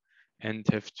year and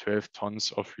have 12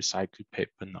 tons of recycled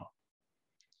paper now.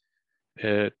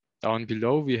 Down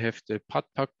below, we have the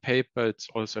Padpack paper. It's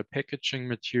also a packaging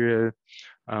material.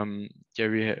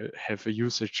 There we have a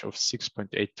usage of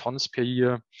 6.8 tons per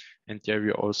year. And there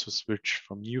we also switch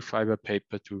from new fiber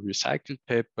paper to recycled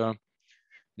paper.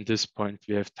 At this point,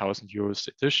 we have 1,000 euros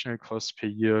additional cost per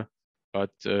year.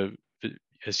 But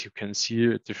as you can see,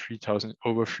 the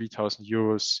over 3,000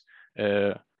 euros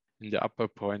in the upper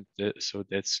point, so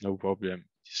that's no problem,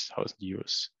 this 1,000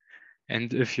 euros.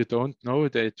 And if you don't know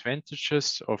the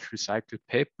advantages of recycled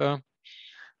paper,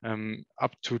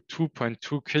 up to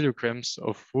 2.2 kilograms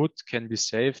of wood can be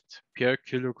saved per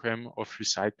kilogram of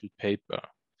recycled paper.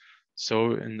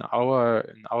 So in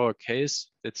our case,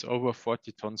 that's over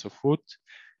 40 tons of wood,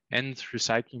 and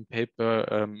recycling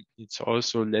paper needs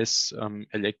also less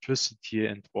electricity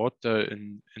and water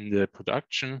in the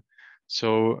production.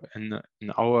 So in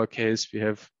our case, we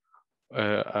have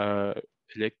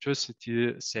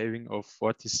electricity saving of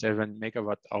 47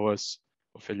 megawatt hours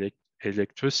of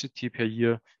electricity per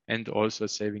year, and also a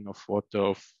saving of water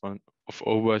of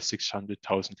over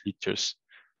 600,000 liters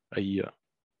a year.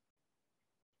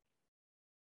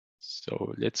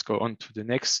 So let's go on to the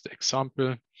next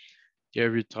example.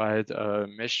 Here we tried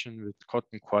meshing with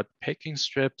cotton cord packing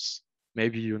straps.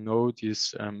 Maybe you know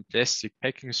these plastic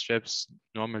packing straps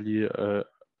normally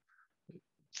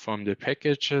from the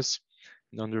packages.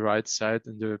 And on the right side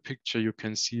in the picture, you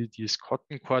can see these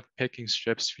cotton cord packing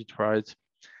straps we tried.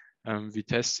 We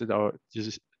tested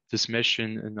this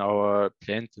meshing in our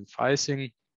plant in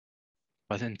Freising,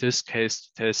 but in this case,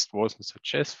 the test wasn't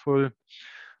successful.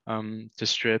 The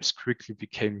straps quickly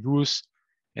became loose,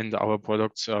 and our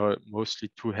products are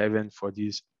mostly too heavy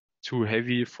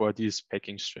for these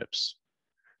packing straps.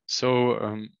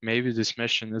 So maybe this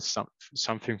meshing is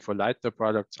something for lighter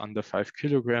products under 5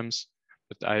 kilograms,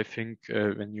 but I think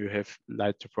when you have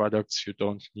lighter products, you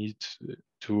don't need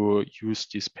to use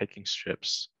these packing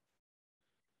straps.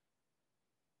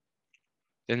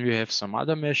 Then we have some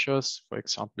other measures, for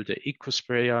example, the eco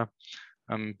sprayer.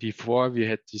 Before we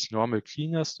had these normal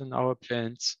cleaners in our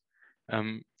plants.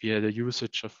 We had a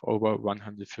usage of over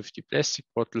 150 plastic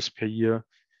bottles per year.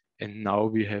 And now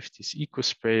we have these eco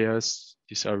sprayers.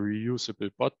 These are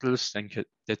reusable bottles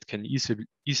that can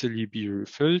easily be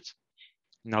refilled.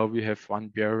 Now we have one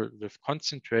barrel with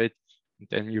concentrate, and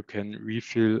then you can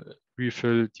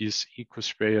refill these eco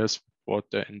sprayers with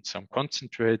water and some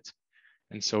concentrate.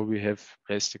 And so we have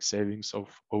plastic savings of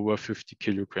over 50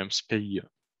 kilograms per year.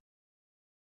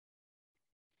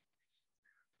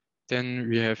 Then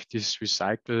we have this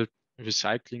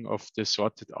recycling of the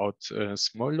sorted out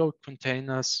small load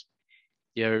containers.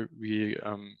 Here we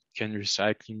can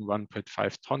recycling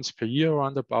 1.5 tons per year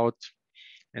roundabout.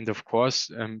 And of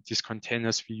course, these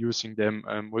containers, we're using them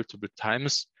multiple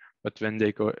times, but when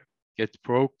they get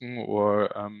broken or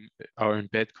are in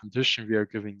bad condition, we are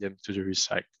giving them to the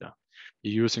recycler.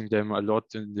 We're using them a lot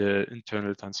in the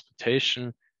internal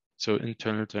transportation. So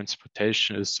internal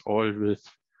transportation is all with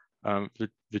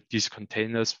these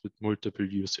containers with multiple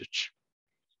usage.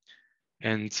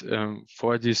 And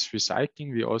for this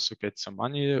recycling, we also get some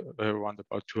money, around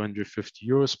about 250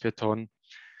 euros per ton.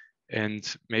 And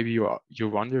maybe you're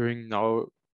wondering now,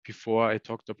 before I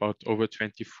talked about over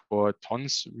 24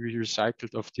 tons we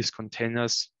recycled of these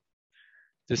containers.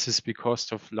 This is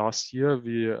because of last year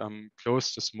we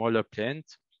closed a smaller plant,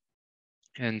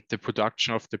 and the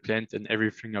production of the plant and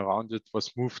everything around it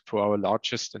was moved to our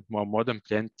largest and more modern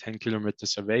plant 10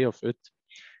 kilometers away of it.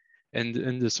 And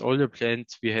in this older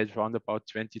plant, we had around about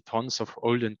 20 tons of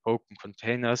old and broken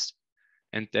containers.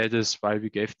 And that is why we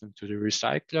gave them to the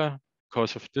recycler.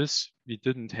 Because of this, we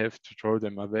didn't have to throw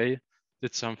them away,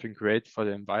 did something great for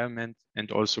the environment,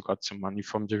 and also got some money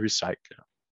from the recycler.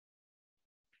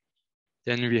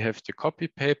 Then we have the copy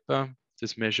paper.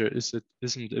 This measure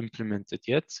isn't implemented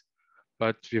yet,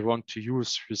 but we want to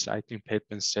use recycling paper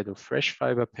instead of fresh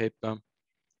fiber paper.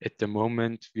 At the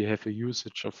moment, we have a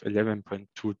usage of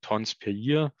 11.2 tons per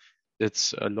year.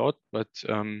 That's a lot, but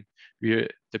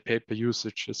the paper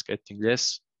usage is getting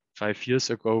less. 5 years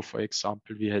ago, for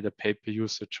example, we had a paper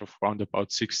usage of around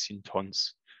about 16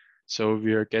 tons. So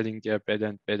we are getting there better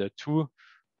and better too,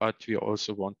 but we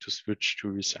also want to switch to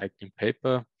recycling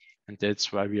paper, and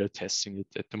that's why we are testing it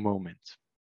at the moment.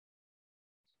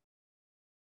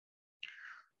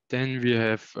 Then we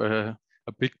have a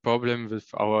big problem with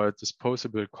our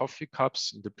disposable coffee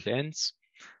cups in the plants.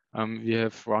 We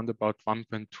have around about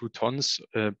 1.2 tons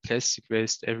plastic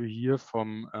waste every year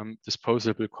from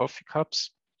disposable coffee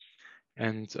cups.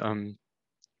 And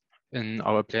in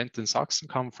our plant in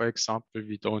Sachsenkamm, for example,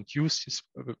 we don't use these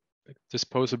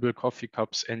disposable coffee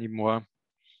cups anymore.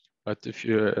 But if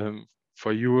you,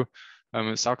 for you,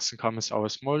 Sachsenkamm is our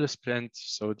smallest plant,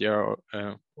 so there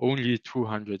are only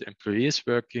 200 employees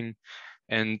working,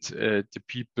 and the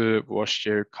people wash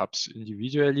their cups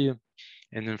individually.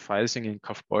 And in Freising and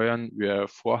Kaufbeuern, where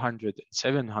 400 and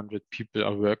 700 people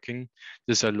are working,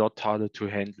 this is a lot harder to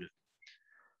handle.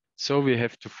 So we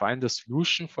have to find a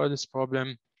solution for this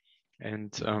problem.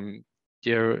 And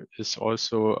there is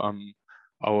also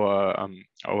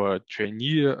our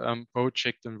trainee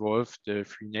project involved, the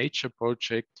Free Nature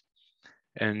project.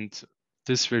 And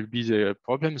this will be the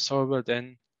problem solver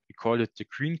then. We call it the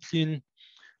Green Clean.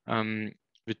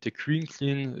 With the Green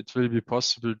Clean, it will be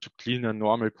possible to clean a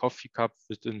normal coffee cup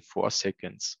within 4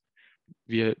 seconds.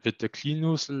 With the clean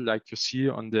nozzle, like you see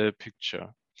on the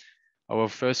picture. Our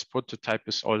first prototype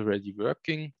is already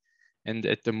working. And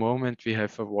at the moment, we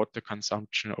have a water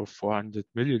consumption of 400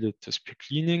 milliliters per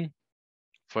cleaning.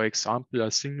 For example,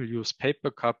 a single-use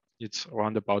paper cup needs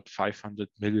around about 500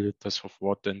 milliliters of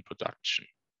water in production.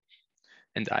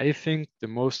 And I think the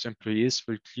most employees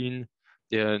will clean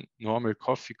their normal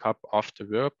coffee cup after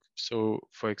work. So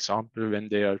for example, when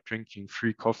they are drinking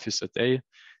 3 coffees a day,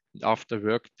 after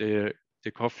work, the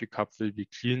coffee cup will be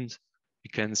cleaned. We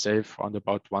can save around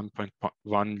about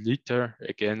 1.1 liter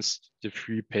against the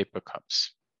 3 paper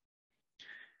cups.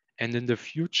 And in the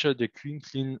future, the Green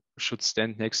Clean should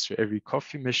stand next to every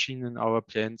coffee machine in our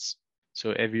plants.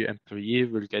 So every employee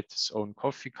will get his own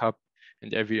coffee cup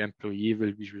and every employee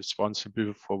will be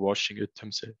responsible for washing it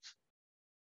himself.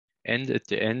 And at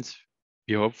the end,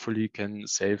 we hopefully can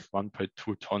save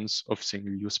 1.2 tons of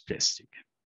single-use plastic.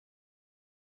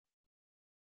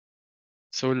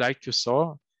 So like you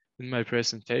saw in my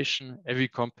presentation, every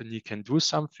company can do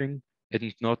something,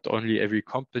 and not only every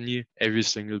company, every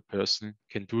single person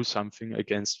can do something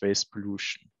against waste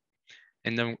pollution.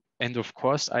 And of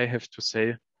course, I have to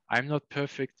say, I'm not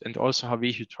perfect, and also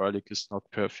HAWE Hydraulik is not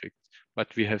perfect,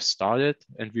 but we have started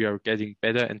and we are getting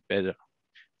better and better.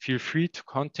 Feel free to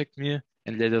contact me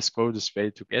and let us go this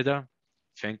way together.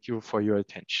 Thank you for your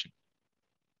attention.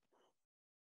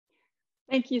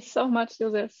 Thank you so much,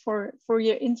 Josef, for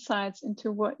your insights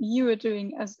into what you are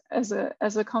doing as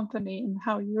a company and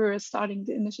how you're starting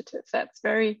the initiative. That's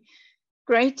very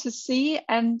great to see.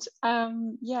 And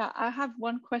yeah, I have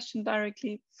one question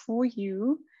directly for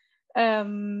you,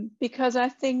 because I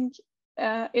think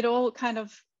it all kind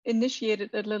of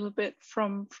initiated a little bit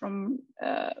from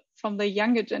the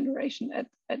younger generation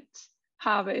at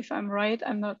HAWE, if I'm right.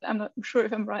 I'm not sure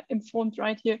if I'm informed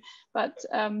right here, but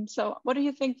so what do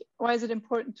you think? Why is it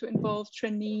important to involve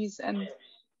trainees and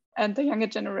the younger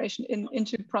generation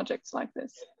into projects like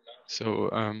this? So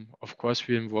of course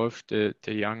we involve the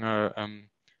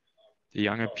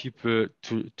younger people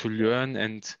to learn,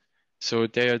 and so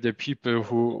they are the people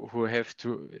who have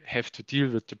to deal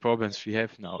with the problems we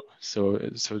have now. So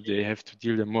they have to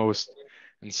deal the most.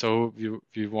 And so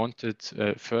we wanted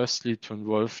firstly to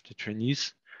involve the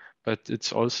trainees, but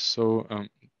it's also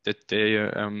that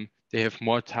they have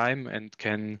more time and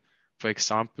can, for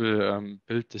example,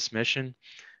 build this machine.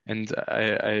 And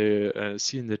I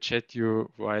see in the chat you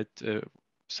write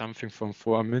something from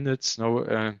 4 minutes. No,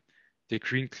 the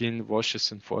Green Clean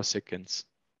washes in 4 seconds.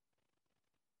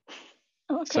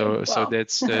 Okay, so wow. so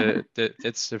that's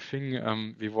the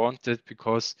thing we wanted,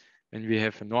 because when we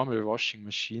have a normal washing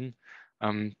machine,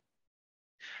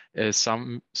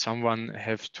 someone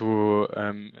have to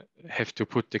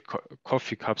put the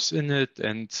coffee cups in it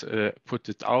and put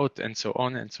it out and so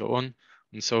on and so on.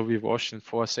 And so we wash in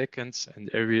 4 seconds, and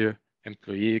every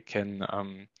employee can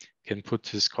put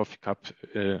his coffee cup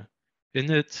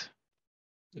in it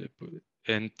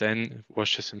and then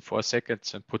washes in 4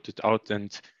 seconds and put it out,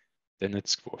 and then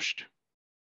it's washed.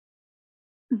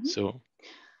 Mm-hmm. So.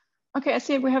 Okay, I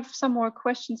see we have some more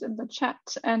questions in the chat,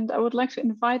 and I would like to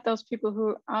invite those people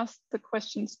who asked the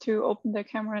questions to open their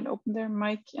camera and open their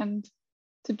mic and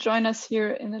to join us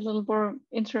here in a little more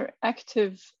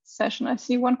interactive session. I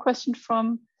see one question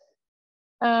from,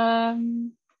 yeah,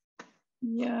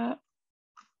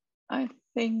 I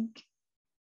think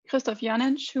Christoph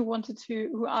Janensch, who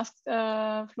asked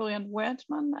Florian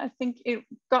Werthmann. I think it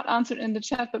got answered in the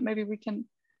chat, but maybe we can,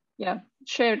 yeah,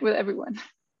 share it with everyone.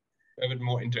 A bit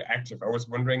more interactive. I was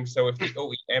wondering, so if the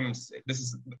OEMs, this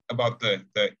is about the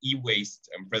e-waste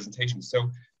presentation.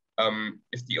 So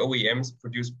if the OEMs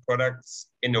produce products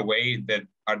in a way that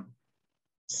are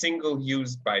single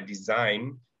use by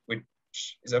design, which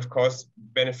is of course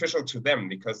beneficial to them,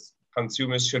 because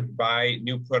consumers should buy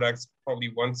new products probably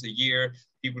once a year.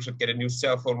 People should get a new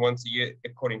cell phone once a year,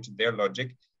 according to their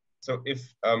logic. So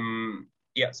if,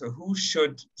 yeah, so who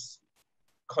should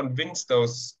convince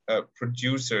those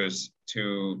producers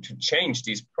to change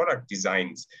these product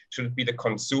designs? Should it be the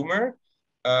consumer?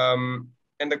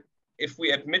 If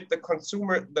we admit the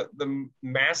consumer, the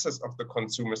masses of the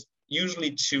consumers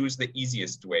usually choose the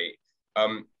easiest way.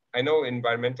 I know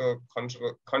environmental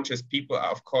conscious people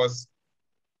are, of course,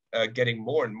 getting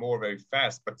more and more very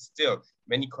fast, but still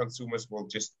many consumers will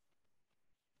just,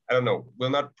 I don't know, will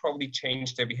not probably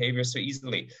change their behavior so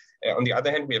easily. On the other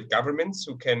hand, we have governments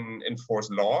who can enforce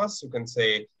laws, who can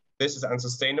say, this is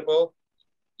unsustainable.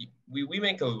 We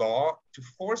make a law to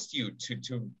force you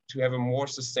to have a more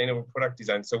sustainable product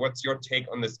design. So what's your take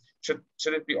on this? Should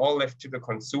it be all left to the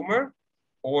consumer,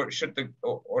 or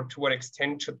or to what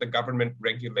extent should the government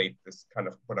regulate this kind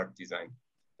of product design?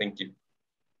 Thank you.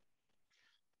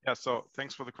 Yeah, so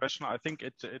thanks for the question. I think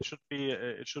it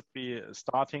should be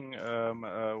starting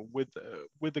with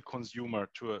the consumer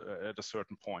at a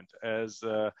certain point, as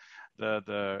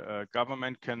the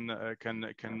government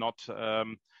cannot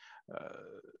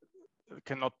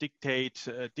dictate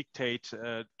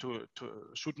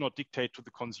should not dictate to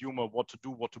the consumer what to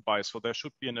do, what to buy. So there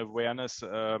should be an awareness,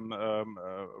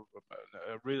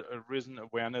 risen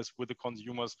awareness with the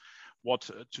consumers what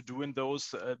to do in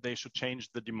those. They should change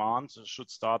the demand. Should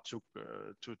start to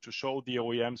show the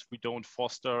OEMs we don't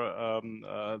foster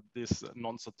this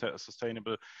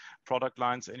non-sustainable product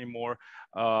lines anymore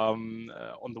on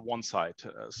the one side.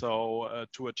 So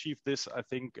to achieve this, I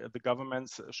think the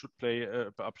governments should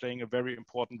are playing a very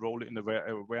important role in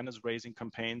awareness raising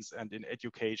campaigns and in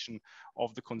education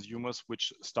of the consumers, which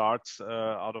should start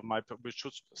out of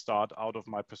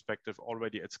my perspective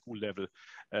already at school level,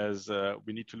 as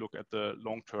we need to look at the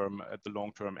long-term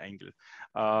angle.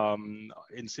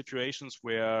 In situations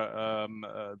where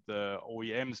the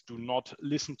OEMs do not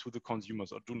listen to the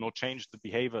consumers or do not change the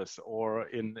behaviors, or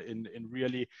in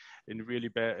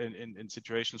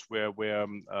situations where we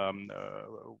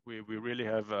really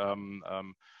have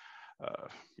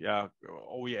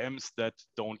OEMs that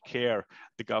don't care,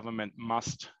 the government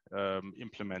must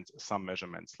implement some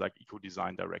measurements like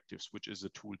eco-design directives, which is a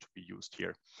tool to be used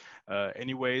here.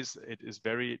 Anyways, it is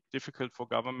very difficult for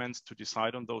governments to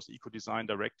decide on those eco-design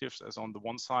directives, as on the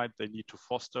one side, they need to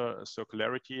foster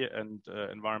circularity and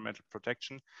environmental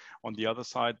protection. On the other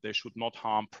side, they should not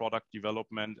harm product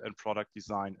development and product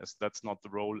design, as that's not the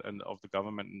role of the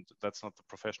government, and that's not the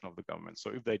profession of the government. So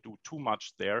if they do too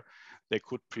much there, they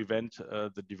could prevent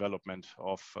the development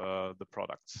of the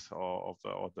products or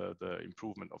the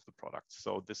improvement of the products.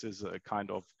 So this is a kind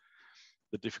of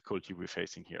the difficulty we're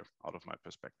facing here, out of my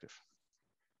perspective.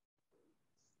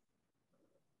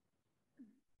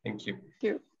 Thank you.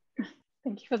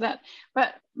 Thank you for that.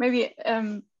 But maybe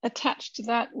attached to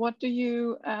that, what do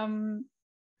you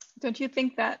don't you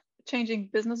think that changing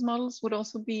business models would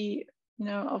also be, you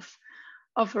know,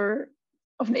 of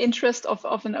an interest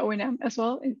of an O&M as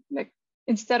well? Like,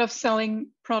 instead of selling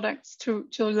products to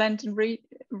rent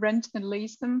and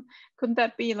lease them, couldn't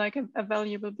that be like a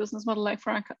valuable business model? Like,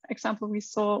 for example, we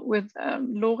saw with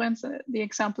Lorenz, the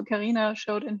example Carina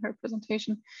showed in her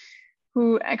presentation,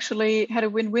 who actually had a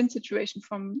win-win situation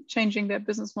from changing their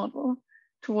business model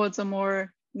towards a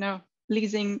more, you know,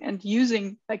 leasing and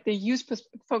using, like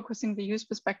focusing the use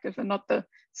perspective and not the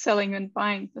selling and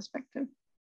buying perspective.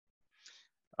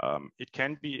 It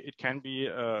can be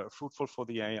fruitful for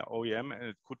the OEM, and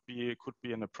it could be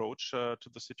an approach to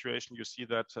the situation. You see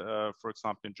that, for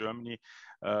example, in Germany,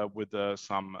 with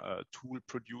some tool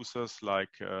producers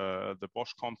like the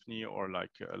Bosch company, or like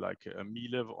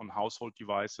Miele on household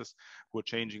devices, who are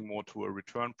changing more to a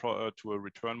return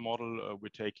model. We're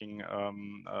taking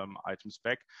items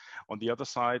back. On the other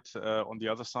side,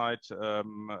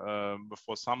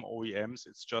 for some OEMs,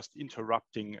 it's just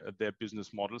interrupting their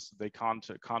business models. They can't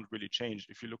really change.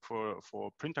 If you look for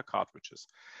printer cartridges,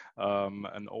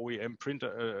 an OEM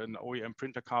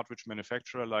printer cartridge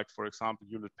manufacturer, like for example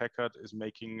Hewlett-Packard, is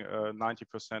making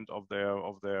 90% of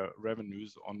their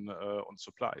revenues on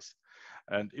supplies.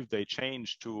 And if they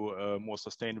change to more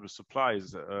sustainable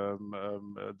supplies,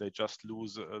 they just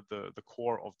lose the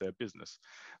core of their business.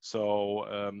 So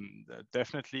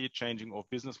definitely changing of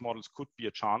business models could be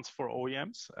a chance for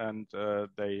OEMs, and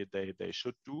they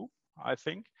should do, I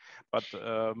think, but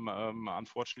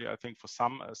unfortunately, I think for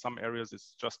some areas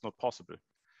it's just not possible.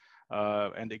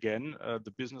 And again,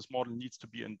 the business model needs to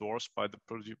be endorsed by the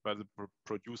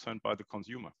producer and by the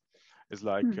consumer. It's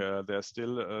like there's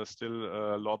still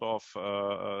a lot of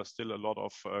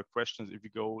questions if you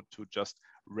go to just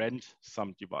rent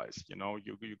some device. You know,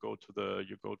 you go to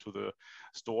the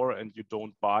store and you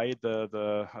don't buy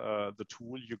the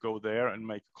tool. You go there and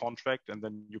make a contract, and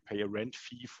then you pay a rent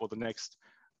fee for the next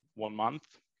 1 month,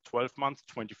 12 months,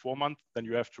 24 months, then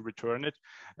you have to return it.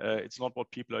 It's not what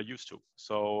people are used to.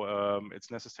 So it's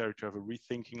necessary to have a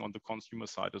rethinking on the consumer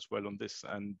side as well on this.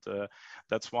 And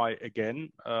that's why,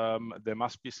 again, there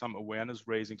must be some awareness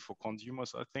raising for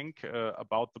consumers, I think,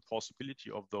 about the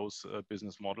possibility of those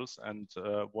business models and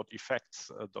what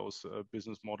effects those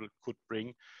business models could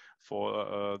bring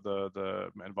for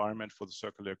the environment, for the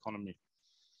circular economy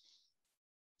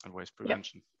and waste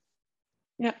prevention.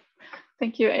 Yeah,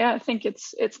 thank you. Yeah, I think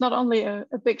it's not only a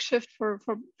big shift for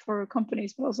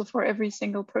companies, but also for every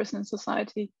single person in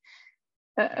society,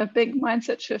 a big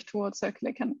mindset shift towards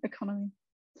circular economy.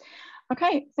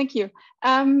 Okay, thank you.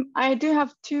 I do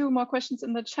have 2 more questions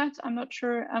in the chat. I'm not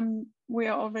sure we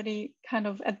are already kind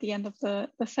of at the end of the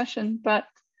session, but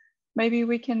maybe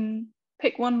we can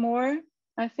pick one more.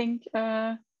 I think,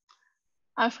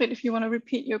 Alfred, if you want to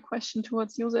repeat your question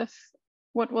towards Josef.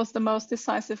 What was the most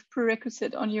decisive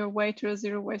prerequisite on your way to a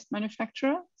zero waste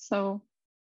manufacturer? So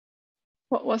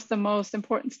what was the most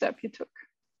important step you took?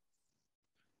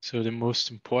 So the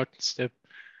most important step,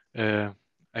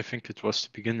 I think it was the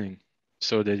beginning,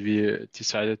 so that we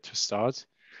decided to start.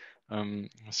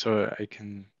 So I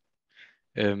can,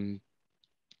 the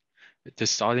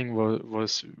starting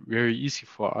was very easy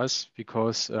for us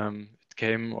because it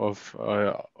came of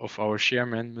our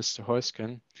chairman, Mr.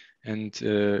 Heusken, and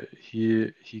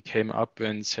he came up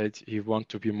and said he want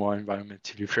to be more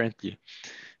environmentally friendly,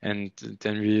 and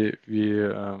then we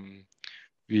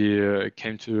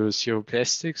came to zero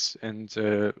plastics and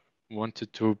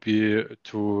wanted to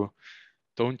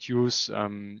don't use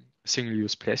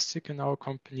single-use plastic in our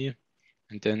company.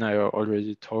 And then I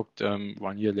already talked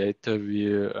 1 year later,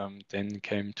 we then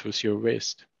came to zero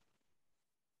waste.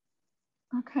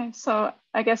 Okay, so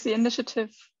I guess the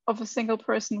initiative of a single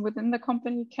person within the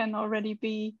company can already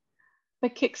be the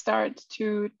kickstart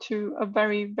to a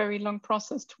very, very long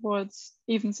process towards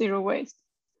even zero waste.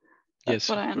 That's yes,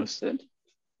 what I understood.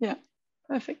 Yeah,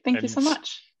 perfect. Thank you so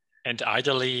much. And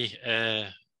ideally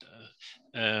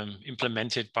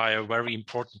implemented by a very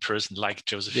important person, like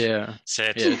Josef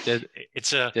said. Yeah,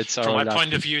 it's from my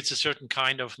point of view, it's a certain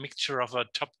kind of mixture of a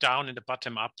top-down and a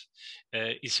bottom-up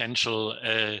essential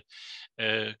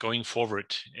going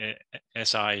forward,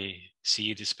 as I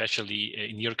see it, especially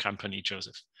in your company,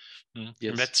 Josef. Yes.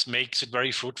 And that makes it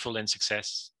very fruitful and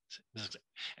successing.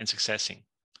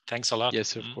 Thanks a lot.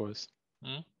 Yes, of course.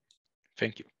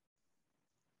 Thank you.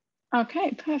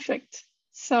 Okay, perfect.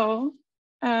 So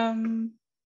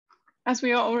as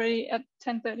we are already at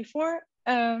 10:34,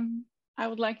 I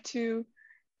would like to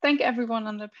thank everyone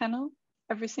on the panel,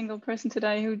 every single person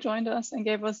today who joined us and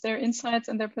gave us their insights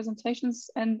and their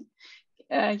presentations, and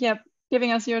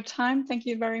giving us your time. Thank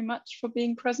you very much for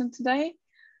being present today.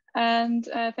 And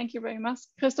thank you very much,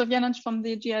 Christoph Jananch from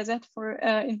the GIZ, for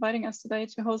inviting us today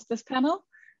to host this panel.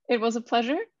 It was a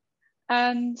pleasure.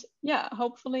 And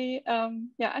hopefully,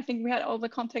 I think we had all the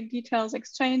contact details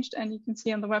exchanged, and you can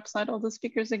see on the website all the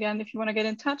speakers again. If you want to get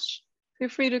in touch, feel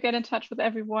free to get in touch with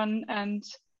everyone. And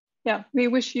we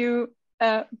wish you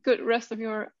a good rest of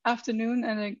your afternoon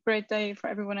and a great day for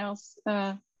everyone else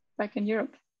back in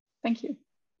Europe. Thank you.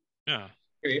 Yeah.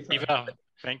 Eva,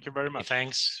 thank you very much.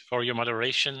 Thanks for your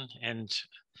moderation, and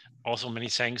also many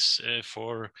thanks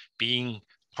for being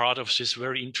part of this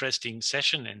very interesting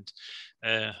session. And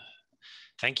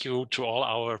thank you to all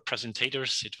our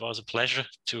presentators. It was a pleasure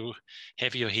to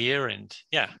have you here, and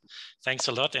thanks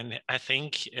a lot. And I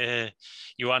think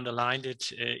you underlined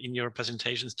it in your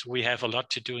presentations too. We have a lot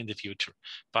to do in the future,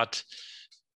 but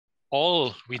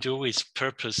all we do is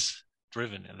purpose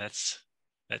driven, and that's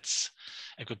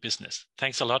a good business.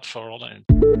 Thanks a lot for all.